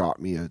he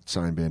got me a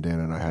signed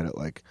bandana, and I had it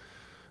like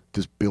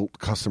this built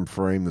custom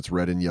frame that's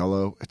red and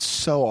yellow. It's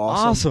so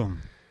awesome. Awesome.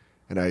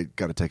 And I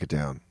got to take it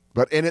down.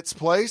 But in its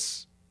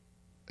place,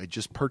 I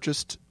just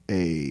purchased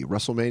a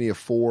WrestleMania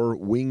 4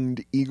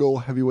 Winged Eagle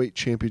Heavyweight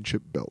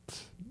Championship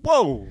belt.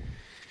 Whoa.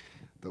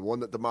 The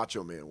one that the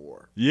Macho Man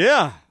wore.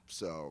 Yeah.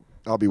 So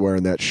I'll be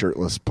wearing that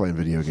shirtless playing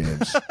video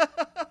games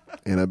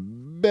in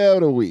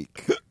about a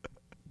week.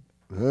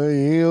 I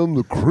am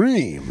the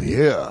cream.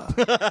 Yeah.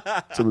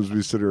 Someone's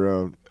be sitting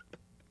around.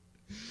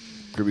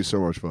 It's going to be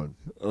so much fun.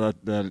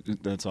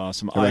 That's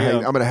awesome.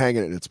 I'm going to hang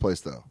it in its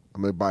place, though.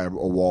 I'm going to buy a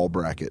wall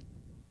bracket.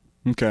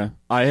 Okay.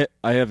 I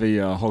have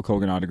a Hulk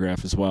Hogan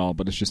autograph as well,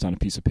 but it's just on a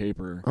piece of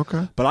paper.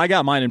 Okay. But I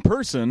got mine in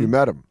person. You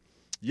met him.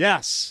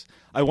 Yes.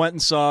 I went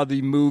and saw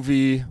the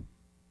movie.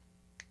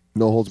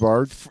 No Holds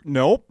Barred?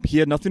 Nope, he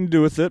had nothing to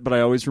do with it. But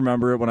I always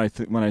remember it when I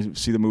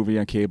see the movie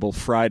on cable.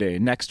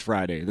 Next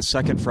Friday, the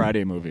second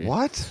Friday movie.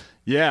 What?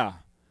 Yeah,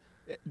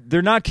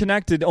 they're not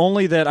connected.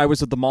 Only that I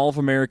was at the Mall of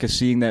America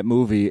seeing that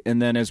movie,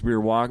 and then as we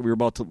were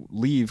about to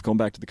leave, going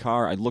back to the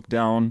car, I looked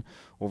down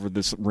over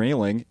this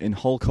railing, and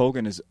Hulk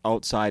Hogan is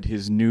outside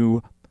his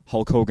new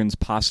Hulk Hogan's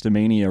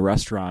Pastamania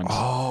restaurant,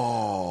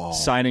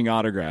 signing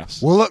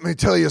autographs. Well, let me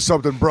tell you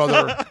something,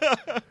 brother.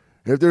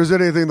 If there's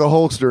anything the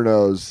Hulkster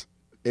knows,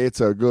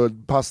 it's a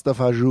good pasta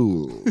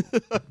fajoule.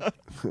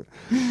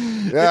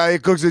 Yeah, he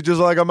cooks it just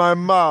like my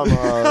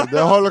mama.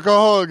 The Hulk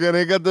Hogan,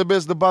 he got the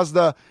best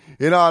pasta.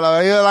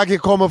 Like he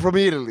come from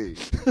Italy.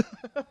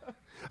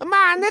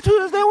 Man, that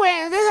was the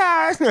way.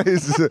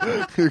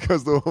 Here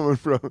comes the woman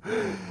from.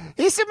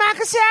 It's a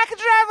Makasaka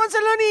drive on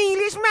Salon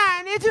English,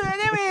 man.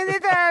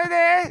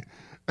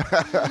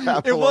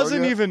 It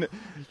wasn't even.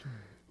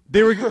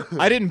 They were.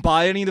 I didn't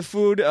buy any of the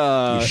food.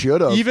 You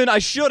should have. Even I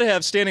should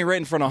have, standing right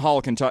in front of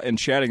Hulk and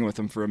chatting with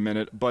him for a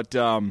minute. But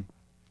we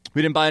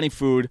didn't buy any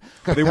food.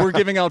 They were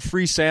giving out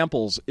free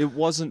samples. It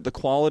wasn't. The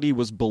quality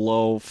was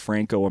below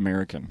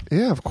Franco-American.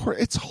 Yeah, of course.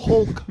 It's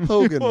Hulk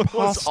Hogan It pasta.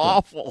 was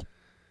awful.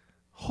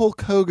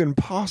 Hulk Hogan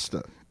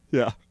pasta.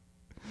 Yeah.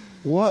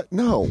 What?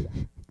 No.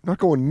 Not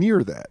going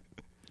near that.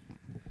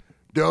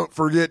 Don't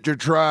forget to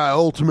try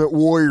Ultimate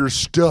Warrior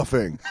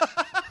stuffing.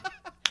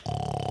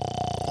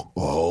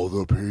 All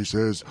the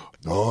pieces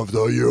of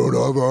the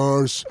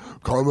universe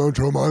come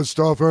into my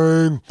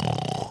stuffing.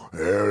 It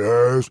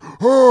is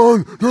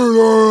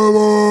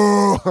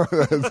undeniable.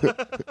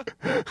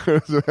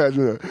 Just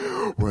imagine it.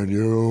 When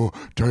you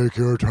take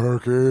your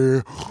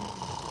turkey,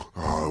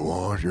 I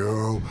want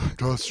you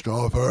to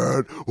stuff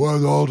it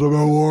with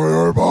Ultimate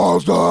Warrior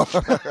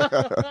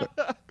pasta.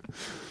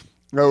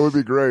 That would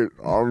be great.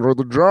 Under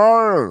the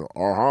giant,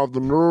 I have the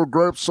new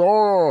grape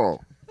soda.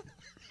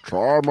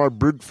 Try my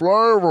big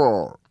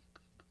flavor.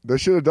 They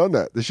should have done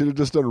that. They should have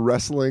just done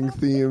wrestling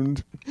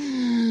themed.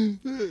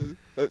 The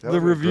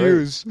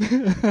reviews.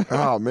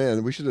 Oh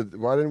man, we should have.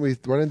 Why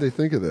didn't they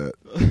think of that?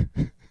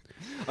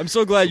 I'm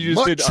so glad you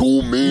just did.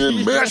 Macho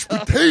Man mashed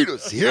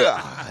potatoes.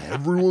 Yeah,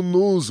 everyone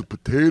knows a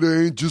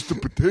potato ain't just a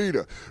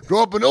potato.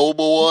 Drop an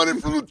elbow on it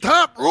from the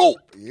top rope.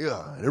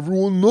 Yeah,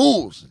 everyone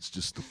knows it's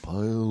just a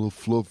pile of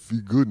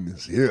fluffy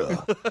goodness. Yeah,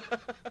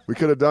 we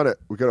could have done it.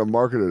 We could have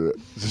marketed it.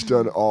 Just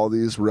done all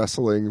these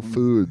wrestling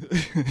food.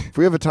 If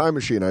we have a time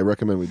machine, I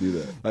recommend we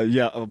do that.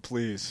 Yeah,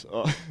 please.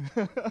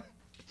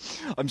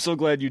 I'm so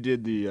glad you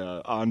did the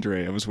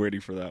Andre. I was waiting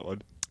for that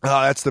one.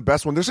 That's the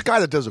best one. There's a guy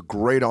that does a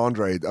great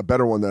Andre, a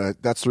better one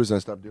that's the reason I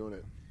stopped doing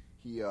it.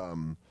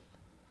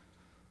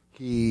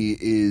 He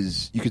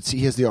is. You could see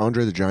he has the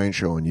Andre the Giant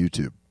show on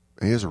YouTube.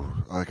 And he has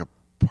a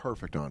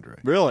perfect Andre.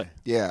 Really?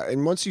 Yeah,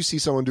 and once you see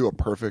someone do a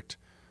perfect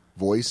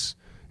voice,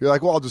 you're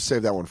like, well, I'll just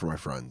save that one for my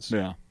friends.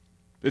 Yeah,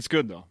 it's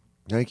good though.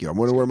 Thank you. I'm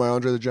going to wear my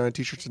Andre the Giant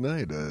T-shirt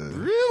tonight.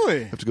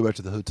 Really? I have to go back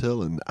to the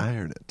hotel and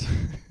iron it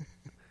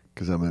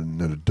because I'm an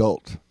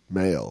adult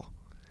male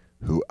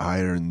who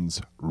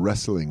irons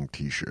wrestling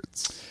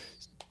T-shirts.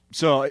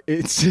 So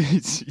it's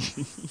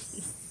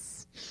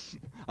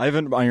I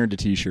haven't ironed a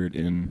T-shirt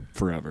in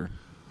forever.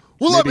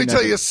 Well, let me Maybe tell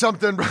never. you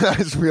something. I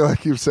just feel like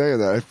I keep saying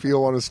that. I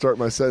want to start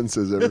my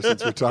sentences ever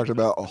since we talked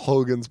about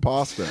Hogan's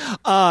pasta.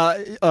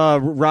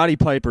 Roddy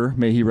Piper,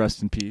 may he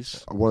rest in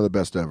peace. One of the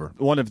best ever.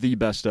 One of the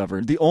best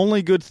ever. The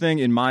only good thing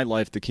in my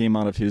life that came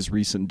out of his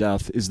recent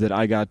death is that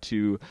I got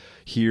to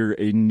hear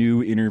a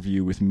new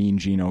interview with Mean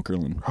Gene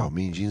Okerlund. Oh,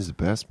 Mean Gene's the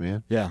best,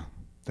 man. Yeah.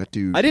 That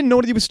dude. I didn't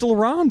know that he was still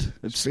around.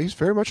 He's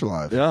very much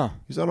alive. Yeah.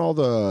 He's on all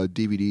the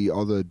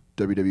all the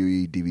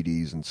WWE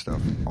DVDs and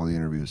stuff, all the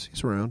interviews.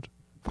 He's around.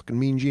 Fucking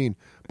Mean Gene.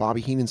 Bobby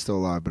Heenan's still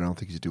alive, but I don't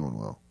think he's doing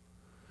well.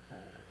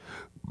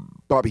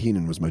 Bobby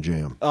Heenan was my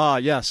jam.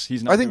 Yes.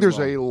 He's not I think doing there's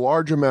well. a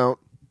large amount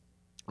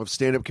of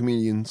stand-up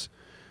comedians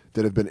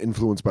that have been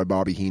influenced by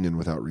Bobby Heenan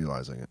without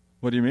realizing it.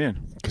 What do you mean?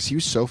 Because he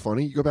was so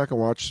funny. You go back and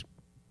watch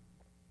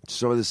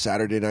some of the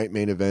Saturday night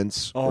main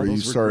events, Oh,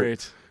 those were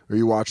great. or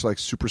you watch like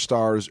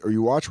Superstars, or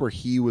you watch where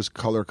he was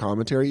color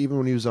commentary, even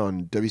when he was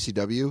on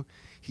WCW.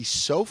 He's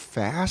so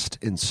fast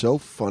and so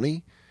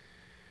funny.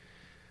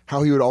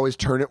 How he would always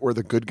turn it where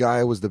the good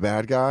guy was the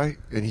bad guy,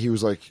 and he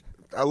was like,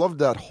 I loved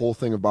that whole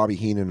thing of Bobby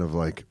Heenan of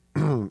like,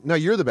 no,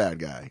 you're the bad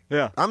guy.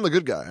 Yeah. I'm the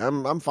good guy.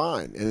 I'm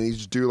fine, and he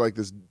just do like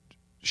this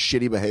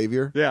shitty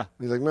behavior. Yeah.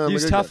 He's like, no, I'm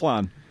He's the good guy.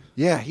 Teflon.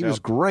 Yeah, he was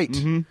great.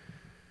 Mm-hmm.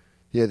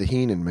 Yeah, the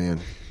Heenan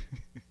man,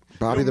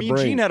 Bobby the Mean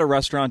Brain. Gene had a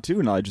restaurant too,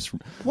 and that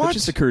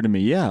just occurred to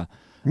me. Yeah.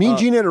 Mean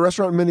Gene had a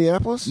restaurant in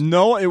Minneapolis?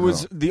 No, it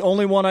was the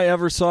only one I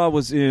ever saw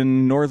was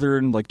in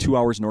northern, like 2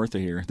 hours north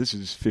of here. This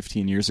is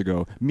 15 years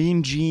ago.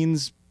 Mean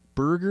Gene's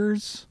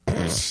Burgers.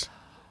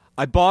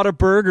 I bought a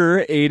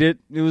burger, ate it.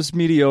 It was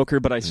mediocre,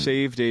 but I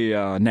saved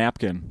a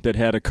napkin that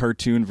had a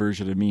cartoon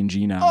version of Mean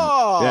Gene on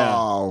Oh, it.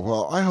 Yeah.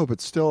 well, I hope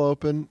it's still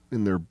open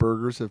and their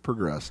burgers have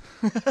progressed.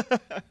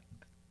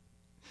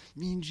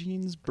 Mean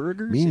Gene's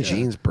Burgers? Mean Yeah.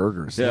 Gene's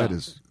Burgers. Yeah.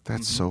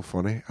 That's so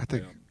funny. I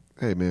think,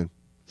 hey, man.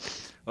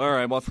 All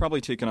right, well, I've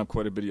probably taken up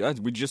quite a bit.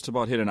 We just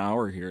about hit an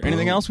hour here.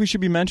 Anything else we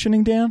should be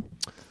mentioning, Dan?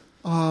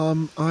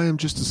 I am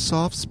just a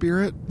soft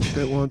spirit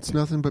that wants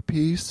nothing but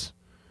peace.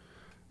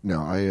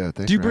 No,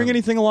 thanks Do you for bring having-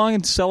 anything along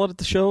and sell it at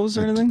the shows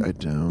or anything? I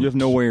don't. You have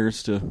no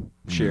wares to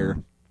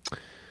share.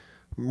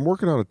 I'm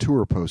working on a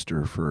tour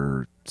poster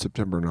for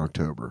September and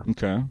October.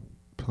 Okay.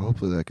 So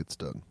hopefully that gets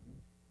done.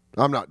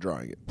 I'm not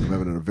drawing it. I'm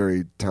having a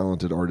very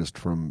talented artist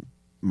from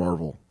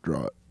Marvel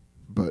draw it.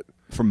 But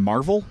From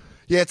Marvel?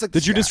 Yeah, it's like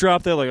Did you just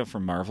drop that like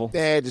from Marvel?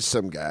 just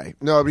some guy.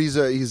 No, but he's.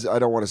 I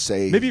don't want to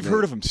say. Maybe you've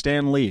heard of him,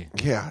 Stan Lee.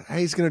 Yeah,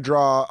 he's going to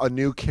draw a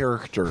new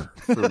character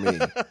for me,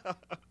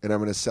 and I'm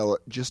going to sell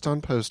it just on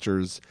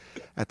posters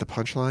at the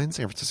Punchline,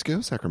 San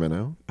Francisco,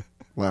 Sacramento,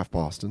 Laugh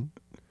Boston.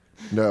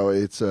 No,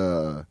 it's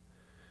I'm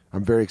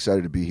very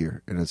excited to be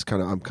here, and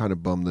I'm kind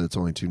of bummed that it's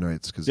only 2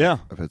 nights because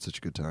I've had such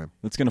a good time.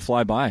 It's going to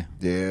fly by.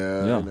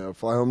 Yeah, I know.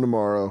 Fly home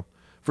tomorrow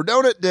for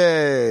Donut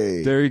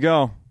Day. There you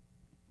go.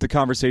 The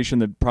conversation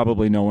that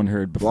probably no one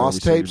heard before.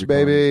 Lost tapes,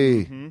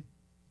 baby. Mm-hmm.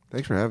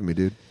 Thanks for having me,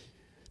 dude.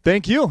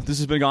 Thank you. This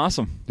has been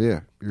awesome. Yeah,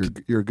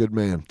 you're a good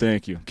man.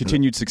 Thank you.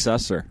 Continued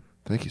success, sir.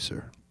 Thank you,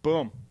 sir.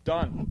 Boom.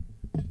 Done.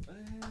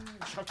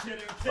 I'm kidding.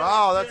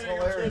 Oh, that's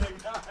hilarious.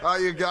 Oh,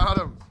 you got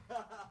him.